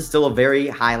 But this is still a very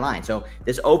high line. So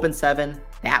this open 7,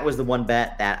 that was the one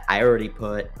bet that I already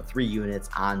put 3 units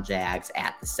on Jags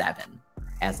at the 7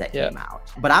 as that came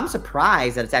out. But I'm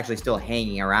surprised that it's actually still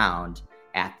hanging around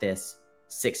at this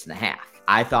 6.5.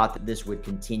 I thought that this would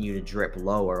continue to drip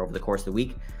lower over the course of the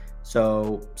week.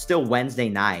 So still Wednesday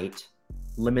night,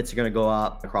 limits are going to go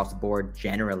up across the board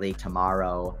generally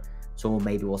tomorrow. So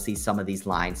maybe we'll see some of these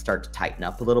lines start to tighten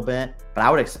up a little bit. But I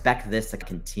would expect this to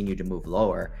continue to move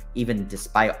lower, even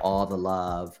despite all the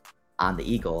love on the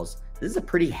Eagles. This is a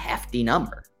pretty hefty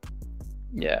number.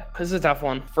 Yeah, this is a tough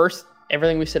one. First,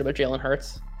 everything we said about Jalen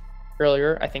Hurts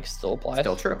earlier, I think still applies.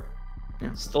 Still true.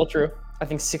 Yeah. Still true. I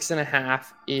think 6.5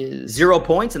 is 0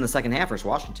 points in the second half versus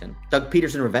Washington. Doug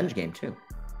Peterson revenge game too.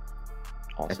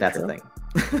 Also if that's true. the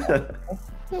thing.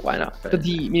 Yeah, why not? But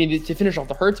to finish off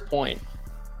the Hurts point,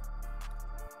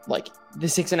 the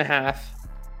 6.5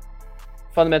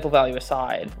 fundamental value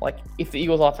aside, if the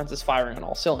Eagles offense is firing on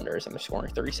all cylinders and they're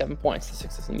scoring 37 points, the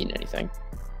 6 doesn't mean anything.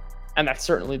 And that's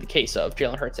certainly the case of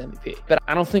Jalen Hurts MVP. But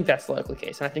I don't think that's the likely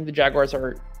case. And I think the Jaguars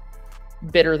are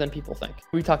better than people think.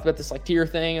 We talked about this tier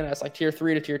thing, and it's tier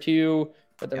 3 to tier 2.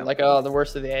 but they're like, oh, the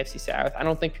worst of the AFC South. I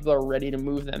don't think people are ready to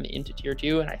move them into tier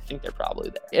 2, and I think they're probably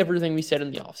there. Everything we said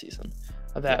in the offseason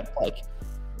about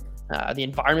the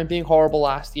environment being horrible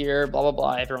last year, blah, blah,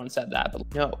 blah. Everyone said that.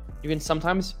 But no, you can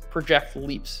sometimes project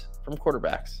leaps from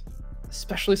quarterbacks,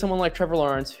 especially someone like Trevor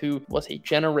Lawrence, who was a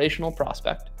generational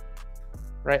prospect,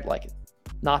 right? Like,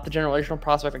 not the generational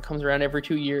prospect that comes around every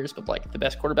 2 years, but like the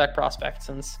best quarterback prospect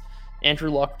since Andrew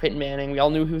Luck, Peyton Manning. We all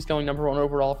knew he was going number 1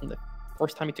 overall from the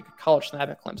first time he took a college snap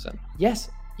at Clemson. Yes,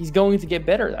 he's going to get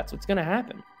better. That's what's going to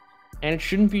happen. And it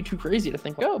shouldn't be too crazy to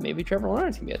think, oh, maybe Trevor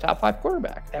Lawrence can be a top 5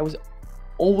 quarterback. That was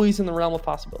always in the realm of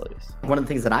possibilities. One of the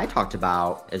things that I talked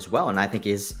about as well, and I think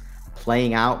is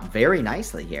playing out very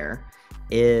nicely here,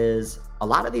 is a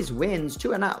lot of these wins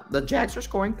too. And now the Jags are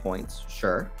scoring points,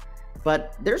 sure,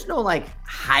 but there's no like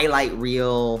highlight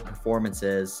reel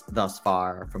performances thus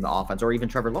far from the offense or even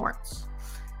Trevor Lawrence.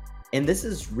 And this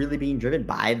is really being driven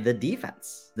by the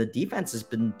defense. The defense has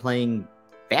been playing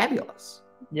fabulous.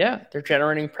 Yeah, they're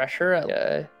generating pressure.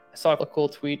 I saw a cool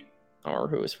tweet, I don't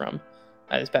remember who it was from.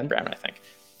 It's Ben Brown, I think.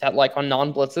 That like on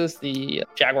non-blitzes, the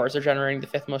Jaguars are generating the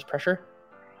 5th most pressure,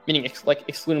 meaning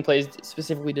excluding plays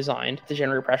specifically designed to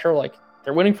generate pressure. Like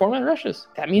they're winning 4-man rushes.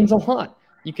 That means a lot.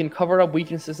 You can cover up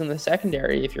weaknesses in the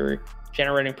secondary if you're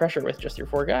generating pressure with just your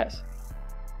 4 guys.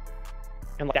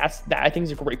 And that I think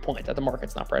is a great point that the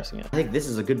market's not pricing it. I think this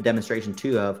is a good demonstration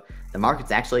too of the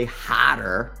market's actually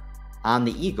hotter on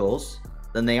the Eagles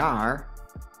than they are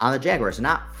on the Jaguars. They're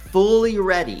not fully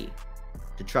ready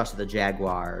to trust the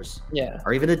Jaguars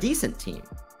or even a decent team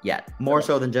yet. More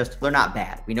so than just they're not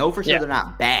bad. We know for sure they're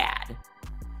not bad,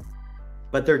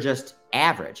 but they're just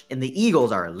average. And the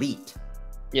Eagles are elite.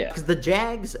 Yeah. Because the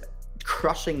Jags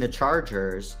crushing the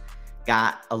Chargers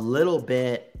got a little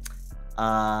bit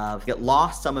it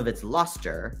lost some of its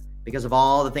luster because of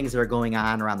all the things that are going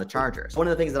on around the Chargers. One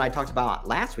of the things that I talked about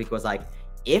last week was like,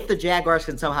 if the Jaguars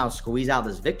can somehow squeeze out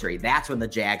this victory, that's when the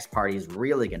Jags party is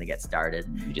really going to get started.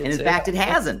 And in fact, it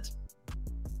hasn't.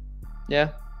 Yeah.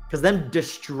 Because them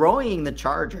destroying the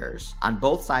Chargers on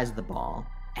both sides of the ball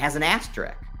has an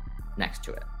asterisk next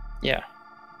to it. Yeah.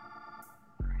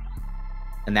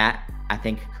 And that, I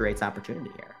think, creates opportunity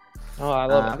here. Oh, I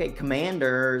love it. Okay,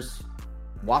 Commanders,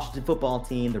 Washington football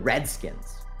team, the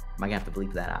Redskins. Am I going to have to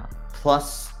bleep that out?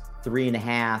 Plus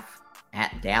 3.5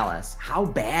 at Dallas. How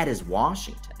bad is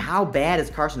Washington? How bad is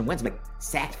Carson Wentz? Like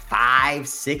sacked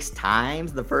 5-6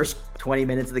 times the first 20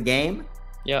 minutes of the game?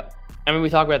 Yeah. I mean, we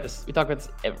talk about this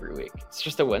every week. It's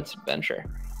just a Wentz adventure.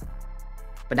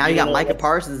 But now you got Micah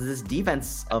Parsons, this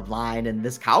defensive line, and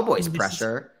this Cowboys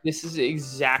pressure. This is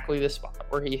exactly the spot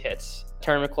where he hits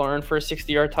Terry McLaurin for a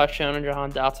 60-yard touchdown and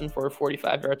Jahan Dotson for a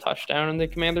 45-yard touchdown, and the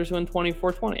Commanders win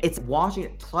 24-20. It's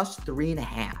Washington plus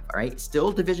 3.5, all right?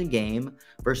 Still division game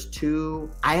versus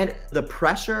 2. I had the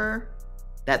pressure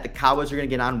that the Cowboys are going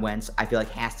to get on Wentz, I feel like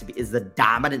is the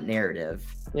dominant narrative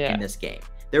in this game.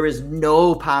 There is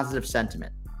no positive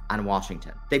sentiment on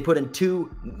Washington. They put in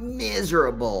 2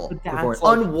 miserable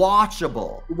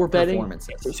unwatchable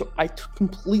performances. So I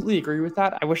completely agree with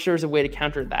that. I wish there was a way to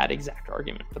counter that exact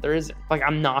argument, but there isn't. Like,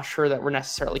 I'm not sure that we're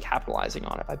necessarily capitalizing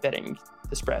on it by betting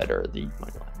the spread or the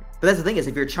money line. But that's the thing is,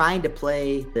 if you're trying to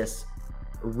play this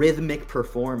rhythmic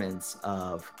performance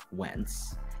of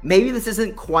Wentz, maybe this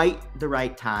isn't quite the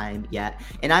right time yet.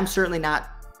 And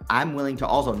I'm willing to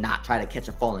also not try to catch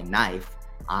a falling knife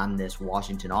on this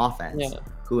Washington offense,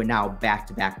 who in now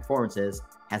back-to-back performances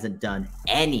hasn't done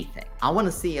anything. I want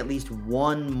to see at least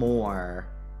one more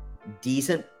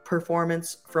decent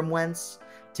performance from Wentz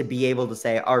to be able to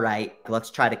say, all right, let's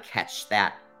try to catch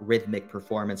that rhythmic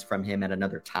performance from him at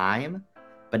another time,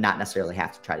 but not necessarily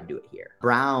have to try to do it here.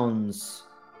 Browns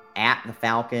at the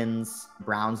Falcons,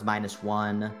 Browns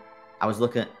 -1. I was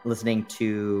listening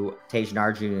to Tajan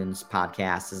Arjun's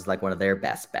podcast. This is like one of their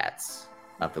best bets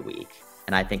of the week.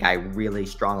 And I think I really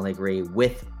strongly agree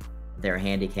with their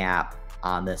handicap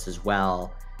on this as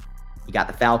well. You got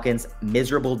the Falcons,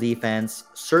 miserable defense,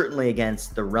 certainly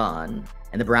against the run.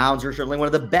 And the Browns are certainly one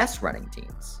of the best running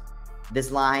teams.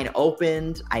 This line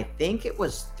opened, I think it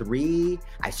was 3.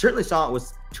 I certainly saw it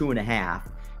was 2.5.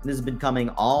 And this has been coming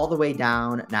all the way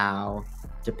down now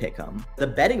to pick them. The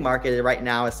betting market right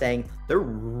now is saying they're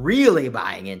really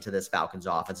buying into this Falcons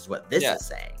offense is what this is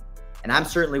saying. And I'm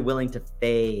certainly willing to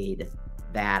fade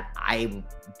that. I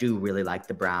do really like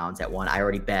the Browns at 1. I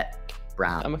already bet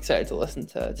Browns. I'm excited to listen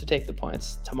to take the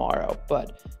points tomorrow.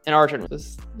 And Arjun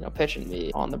was pitching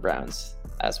me on the Browns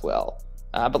as well.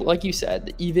 But like you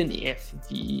said, even if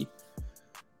the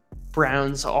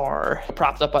Browns are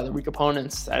propped up by the weak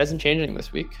opponents. That isn't changing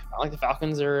this week. Not like the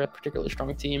Falcons are a particularly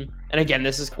strong team. And again,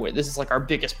 this is like our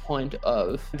biggest point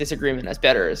of disagreement as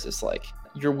bettors is like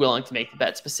you're willing to make the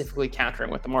bet specifically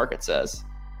countering what the market says.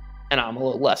 And I'm a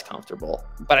little less comfortable,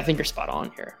 but I think you're spot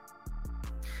on here.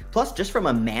 Plus, just from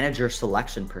a manager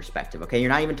selection perspective, okay, you're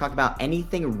not even talking about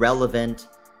anything relevant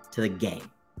to the game.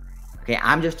 Okay,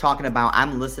 I'm just talking about,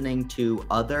 I'm listening to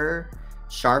other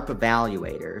sharp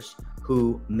evaluators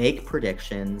who make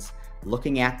predictions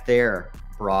looking at their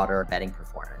broader betting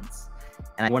performance.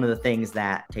 And one of the things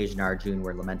that Tej and Arjun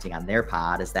were lamenting on their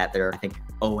pod is that they're, I think,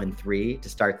 0-3 to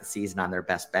start the season on their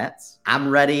best bets. I'm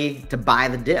ready to buy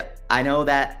the dip. I know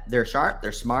that they're sharp,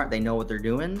 they're smart, they know what they're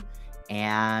doing,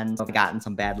 and if I've gotten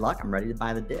some bad luck, I'm ready to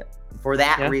buy the dip. For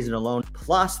that reason alone,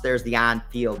 plus there's the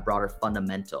on-field broader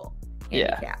fundamental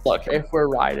handicap. Look, if we're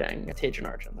riding Tej and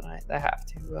Arjun tonight, I have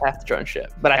to join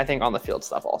ship. But I think on the field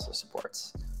stuff also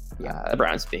supports the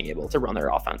Browns being able to run their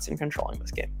offense and controlling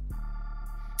this game.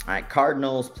 All right,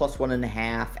 Cardinals plus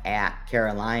 1.5 at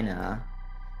Carolina.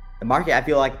 The market, I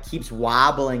feel like, keeps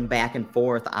wobbling back and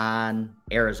forth on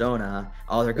Arizona.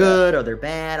 Oh, they're good, or they're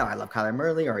bad. Oh, I love Kyler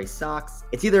Murray, or he sucks.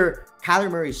 It's either Kyler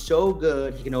Murray's so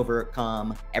good he can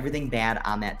overcome everything bad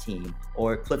on that team,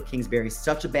 or Cliff Kingsbury's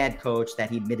such a bad coach that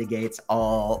he mitigates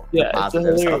all the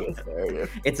positives.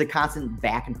 It's a constant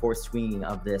back and forth swinging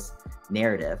of this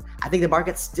narrative. I think the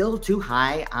market's still too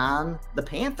high on the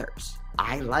Panthers.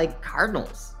 I like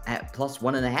Cardinals at plus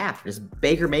 1.5. Is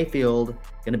Baker Mayfield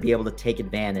going to be able to take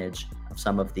advantage of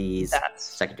some of these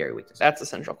secondary weaknesses? That's the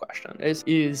central question.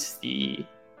 Is the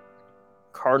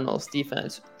Cardinals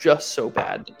defense just so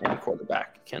bad that any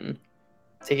quarterback can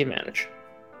take advantage?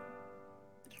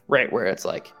 Right, where it's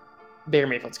like Baker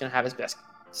Mayfield's going to have his best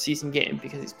season game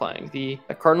because he's playing the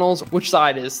Cardinals. Which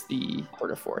side is the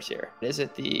operative force here? Is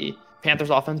it the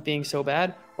Panthers offense being so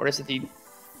bad, or is it the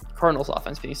Cardinals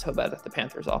offense being so bad that the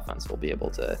Panthers offense will be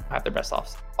able to have their best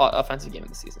offensive game of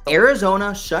the season?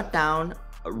 Arizona shut down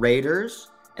Raiders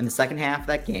in the second half of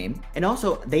that game. And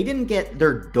also, they didn't get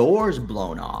their doors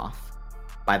blown off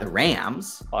by the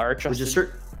Rams. Our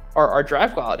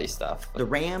drive quality stuff. The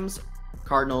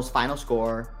Rams-Cardinals final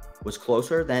score was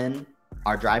closer than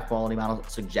our drive quality model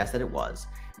suggests that it was.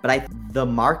 But the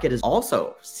market is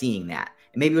also seeing that.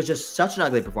 And maybe it was just such an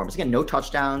ugly performance. Again, no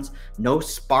touchdowns, no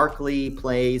sparkly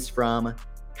plays from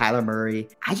Kyler Murray.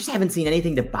 I just haven't seen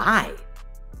anything to buy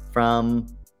from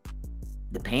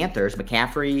the Panthers.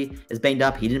 McCaffrey is banged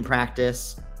up. He didn't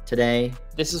practice today.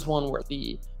 This is one where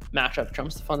the matchup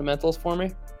trumps the fundamentals for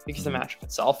me because the matchup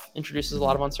itself introduces a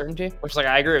lot of uncertainty, which is like,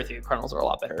 I agree with you. Cardinals are a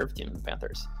lot better of a team than the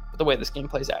Panthers. But the way this game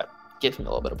plays out gives me a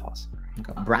little bit of pause.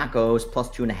 Okay. Broncos plus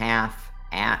 2.5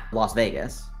 at Las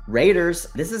Vegas. Raiders,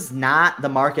 this is not the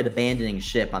market abandoning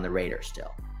ship on the Raiders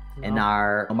still. No. And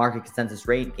our market consensus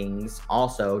rankings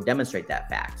also demonstrate that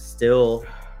fact. Still,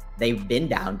 they've been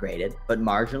downgraded, but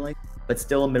marginally, but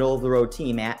still a middle of the road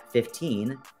team at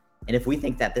 15. And if we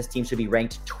think that this team should be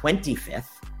ranked 25th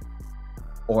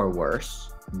or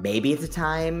worse, maybe it's a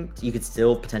time you could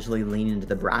still potentially lean into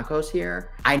the Broncos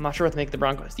here. I'm not sure what to make of the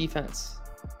Broncos defense.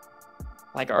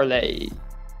 Like,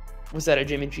 was that a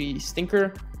Jimmy G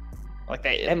stinker? Like,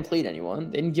 they haven't played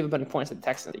anyone. They didn't give up any points to the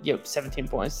Texans. They gave up 17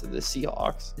 points to the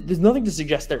Seahawks. There's nothing to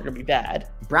suggest they're going to be bad.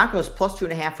 Broncos plus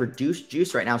 2.5 reduced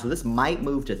juice right now, so this might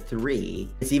move to 3.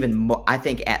 It's even more, I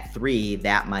think at 3,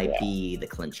 that might be the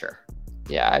clincher.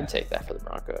 Yeah, I'd take that for the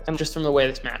Broncos. And just from the way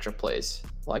this matchup plays,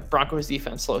 like Broncos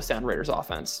defense slows down Raiders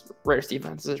offense. Raiders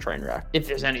defense is a train wreck. If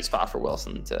there's any spot for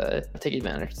Wilson to take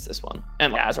advantage, it's this one.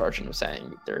 And as Arjun was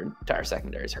saying, their entire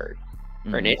secondary is hurt.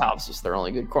 Mm-hmm. Right, Nate Hobbs was their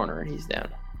only good corner, and he's down.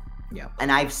 Yeah.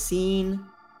 And I've seen,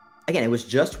 again, it was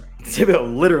just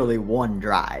literally one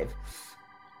drive.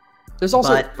 There's also,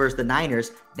 but versus the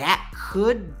Niners, that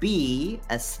could be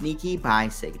a sneaky buy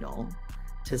signal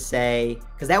to say,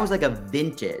 because that was like a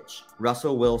vintage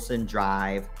Russell Wilson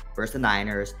drive versus the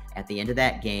Niners at the end of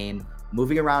that game,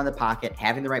 moving around in the pocket,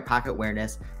 having the right pocket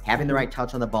awareness, having the right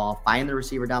touch on the ball, finding the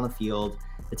receiver down the field,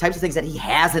 the types of things that he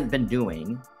hasn't been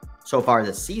doing so far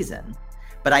this season.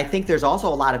 But I think there's also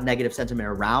a lot of negative sentiment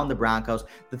around the Broncos.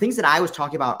 The things that I was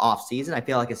talking about off season, I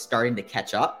feel like is starting to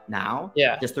catch up now.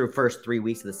 Yeah. Just through first 3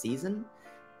 weeks of the season.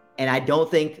 And I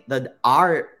don't think that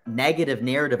our negative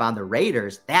narrative on the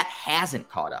Raiders, that hasn't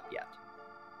caught up yet.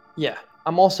 Yeah.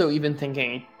 I'm also even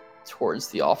thinking towards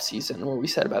the off season what we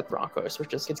said about Broncos,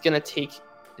 which is it's gonna take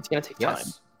time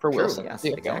for Wilson to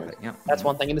get going. Yeah. That's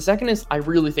one thing. And the second is I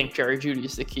really think Jerry Jeudy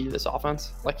is the key to this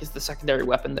offense. Like, he's the secondary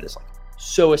weapon that is like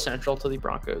so essential to the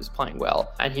Broncos playing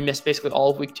well. And he missed basically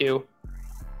all of week 2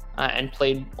 and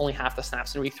played only half the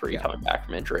snaps in week 3 coming back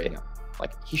from injury. Yeah.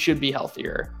 Like, he should be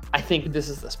healthier. I think this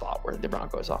is the spot where the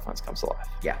Broncos offense comes alive.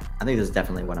 Yeah, I think this is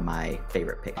definitely one of my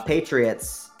favorite picks.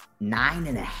 Patriots,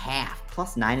 9.5,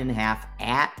 plus 9.5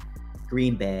 at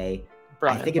Green Bay.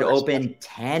 I think it opened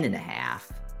 10.5.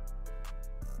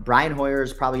 Brian Hoyer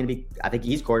is probably going to be, I think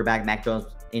he's quarterback. Mac Jones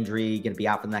injury, going to be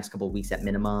out for the next couple of weeks at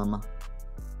minimum.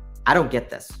 I don't get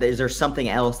this. Is there something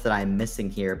else that I'm missing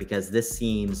here? Because this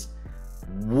seems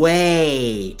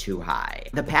way too high.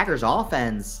 The Packers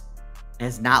offense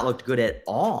has not looked good at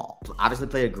all. Obviously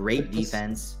played a great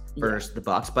defense versus the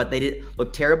Bucs, but they did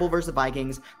look terrible versus the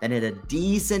Vikings. Then had a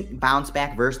decent bounce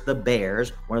back versus the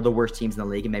Bears, one of the worst teams in the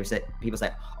league. And maybe people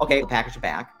say, okay, the Packers are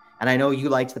back. And I know you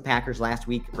liked the Packers last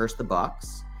week versus the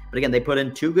Bucs, but again, they put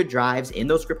in 2 good drives in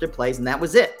those scripted plays, and that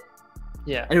was it.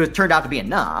 Yeah, and it was turned out to be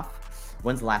enough.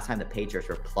 When's the last time the Patriots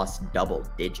were plus double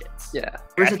digits? Yeah.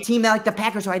 There's a team that like the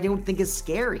Packers who I don't think is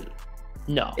scary.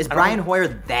 No. Is Brian Hoyer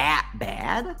that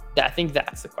bad? I think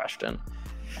that's the question.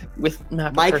 With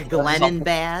Matt Mike Glennon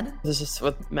bad? This is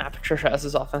with Matt Patricia as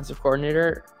his offensive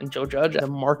coordinator and Joe Judge. The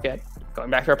market,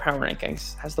 going back to our power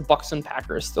rankings, has the Bucs and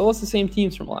Packers. Still has the same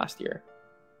teams from last year.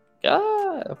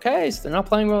 Yeah, okay, so they're not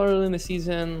playing well early in the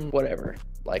season. Whatever.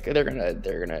 Like, they're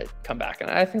gonna come back.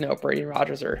 And I think Brady and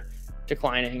Rodgers are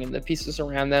declining and the pieces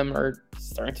around them are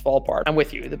starting to fall apart. I'm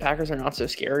with you. The Packers are not so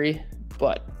scary,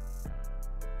 but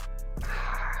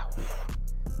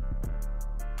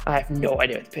I have no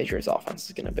idea what the Patriots offense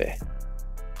is going to be.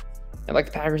 And like,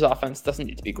 the Packers offense doesn't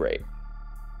need to be great.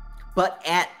 But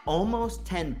at almost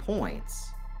 10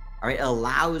 points, all right, it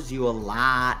allows you a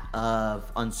lot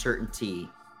of uncertainty.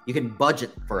 You can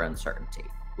budget for uncertainty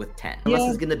with 10. Unless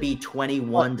it's going to be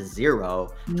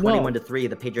 21-0, 21-3,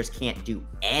 the Patriots can't do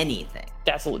anything.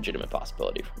 That's a legitimate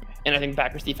possibility for me. And I think the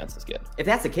Packers defense is good. If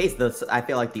that's the case, I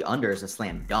feel like the under is a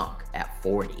slam dunk at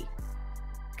 40.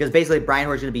 Because basically Brian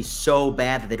Hoyer's going to be so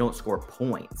bad that they don't score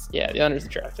points. Yeah, the under is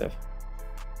attractive.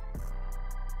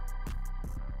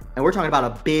 And we're talking about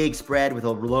a big spread with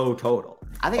a low total.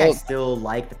 I think I still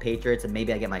like the Patriots, and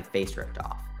maybe I get my face ripped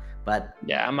off. But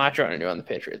yeah, I'm not trying to do on the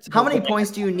Patriots. How many points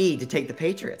do you need to take the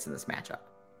Patriots in this matchup?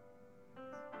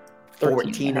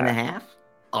 14.5?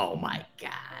 Oh my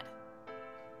God.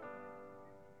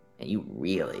 And you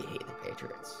really hate the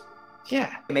Patriots.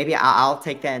 Yeah. Maybe I'll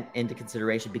take that into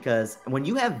consideration, because when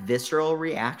you have visceral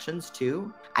reactions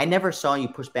too, I never saw you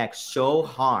push back so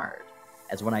hard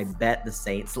as when I bet the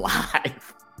Saints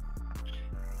live.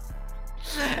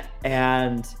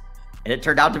 And it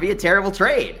turned out to be a terrible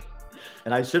trade.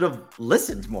 And I should have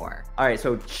listened more. All right,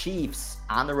 so Chiefs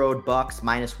on the road, Bucs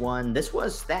 -1. This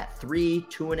was that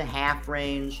 2.5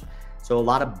 range. So a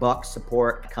lot of Bucs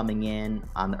support coming in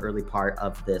on the early part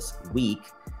of this week.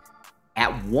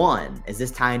 At 1, is this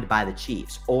timed by the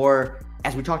Chiefs? Or,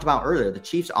 as we talked about earlier, the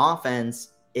Chiefs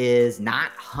offense is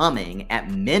not humming at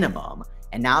minimum.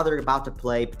 And now they're about to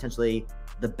play potentially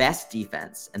the best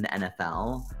defense in the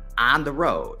NFL on the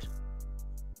road.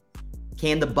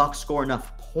 Can the Bucs score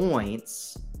enough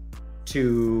points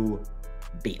to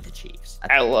beat the Chiefs?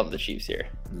 I love the Chiefs here.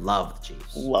 Love the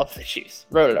Chiefs. Love the Chiefs.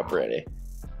 Wrote it up already.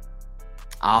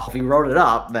 If you wrote it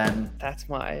up, then that's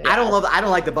my. I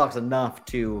don't like the Bucs enough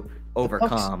to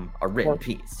overcome a written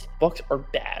piece. Bucs are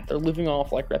bad. They're living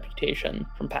off like reputation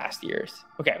from past years.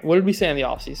 Okay, what did we say in the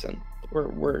offseason?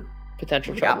 We're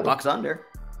potential trouble. Got Bucs under.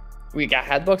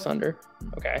 Had Bucs under.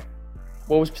 Okay.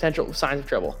 What was potential signs of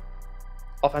trouble?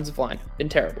 Offensive line, been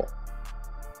terrible.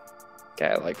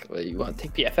 Okay, like, you want to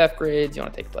take PFF grades, you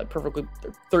want to take like perfectly,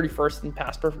 they're 31st in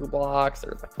pass perfect blocks,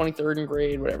 they're like 23rd in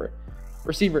grade, whatever.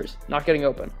 Receivers, not getting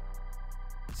open.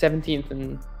 17th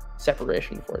in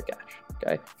separation before the catch.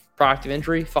 Okay. Product of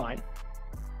injury, fine.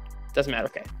 Doesn't matter.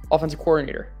 Okay. Offensive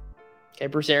coordinator. Okay.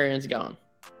 Bruce Arians gone.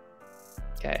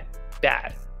 Okay.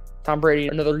 Bad. Tom Brady,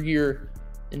 another year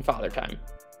in father time.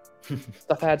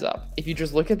 Stuff adds up. If you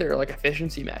just look at their like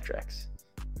efficiency metrics,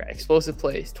 okay, explosive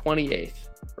plays, 28th,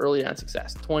 early down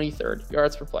success, 23rd,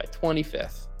 yards per play,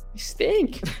 25th. They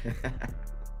stink.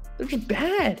 They're just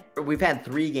bad. We've had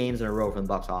 3 games in a row from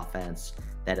the Bucs offense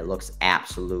that it looks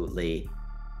absolutely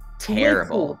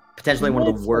terrible. Potentially one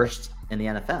of the worst in the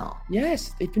NFL.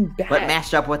 Yes, they've been bad. But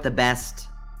matched up with the best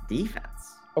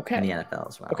defense in the NFL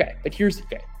as well. Okay, but here's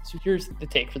the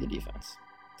take for the defense.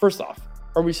 First off,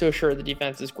 are we so sure the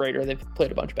defense is great, or they've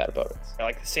played a bunch of bad opponents?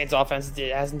 Like, the Saints offense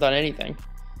hasn't done anything.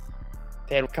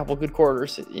 They had a couple good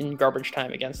quarters in garbage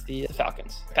time against the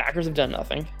Falcons. Packers have done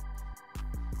nothing.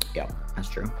 Yeah, that's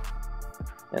true.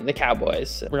 And the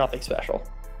Cowboys were nothing special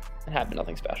and have been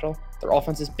nothing special. Their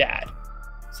offense is bad.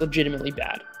 It's legitimately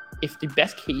bad. If the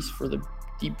best case for the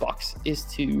Bucs is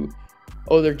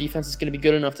their defense is going to be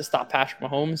good enough to stop Patrick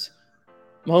Mahomes,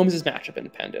 Mahomes is matchup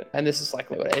independent. And this is like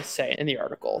what I say in the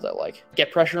article, that like,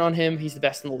 get pressure on him, he's the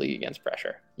best in the league against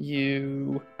pressure.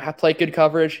 You have played good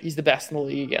coverage, he's the best in the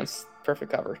league against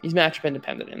perfect cover. He's matchup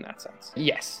independent in that sense.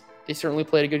 Yes, they certainly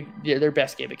played their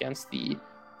best game against the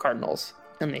Cardinals,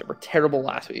 and they were terrible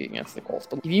last week against the Colts.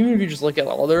 But even if you just look at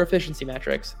all their efficiency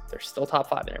metrics, they're still top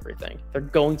 5 in everything. They're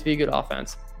going to be a good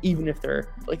offense, even if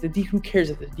they're like who cares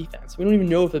if the defense? We don't even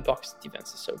know if the Bucs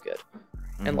defense is so good.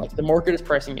 And like the market is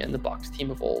pricing in the Bucs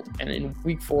team of old. And in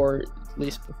week 4, at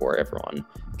least before everyone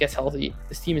gets healthy,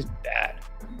 this team is bad,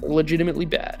 legitimately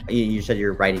bad. You said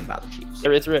you're writing about the Chiefs.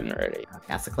 It's written already.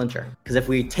 That's the clincher. Because if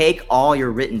we take all your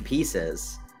written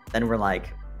pieces, then we're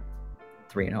like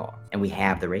 3-0, and we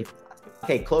have the Ravens last week.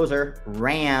 Okay, closer.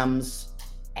 Rams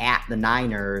at the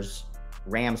Niners.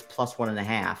 Rams plus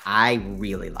 1.5. I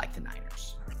really like the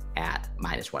Niners at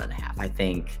minus 1.5. I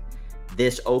think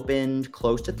this opened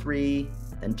close to 3,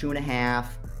 then 2.5. And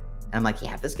I'm like,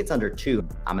 yeah, if this gets under 2,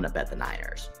 I'm going to bet the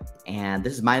Niners. And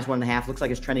this is minus 1.5. Looks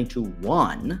like it's trending to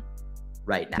 1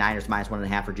 right now. Niners minus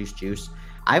 1.5 for juice.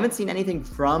 I haven't seen anything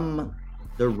from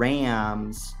the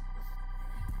Rams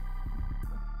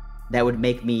that would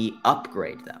make me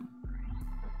upgrade them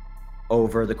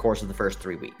over the course of the first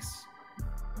 3 weeks.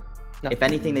 No. If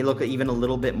anything, they look even a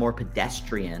little bit more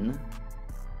pedestrian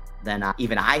than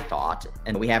even I thought.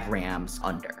 And we have Rams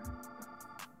under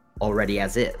already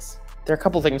as is. There are a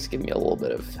couple things that give me a little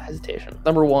bit of hesitation.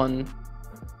 Number 1,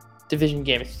 division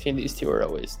games between these two are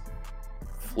always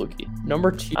fluky.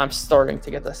 Number 2, I'm starting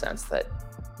to get the sense that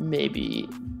maybe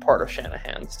part of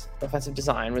Shanahan's offensive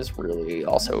design was really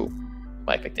also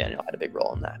Mike McDaniel had a big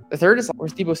role in that. The third is,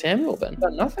 where's Deebo Samuel been?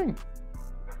 Done nothing.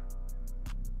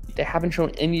 They haven't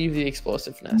shown any of the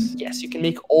explosiveness. Yes, you can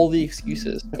make all the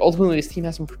excuses. Ultimately, this team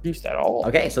hasn't produced at all.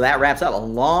 Okay, so that wraps up a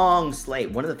long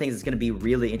slate. One of the things that's going to be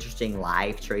really interesting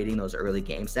live trading those early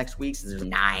games next week is there's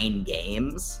 9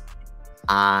 games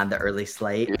on the early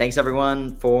slate. Thanks,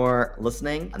 everyone, for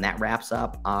listening. And that wraps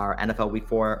up our NFL Week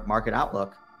 4 market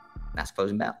outlook. That's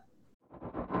closing bell.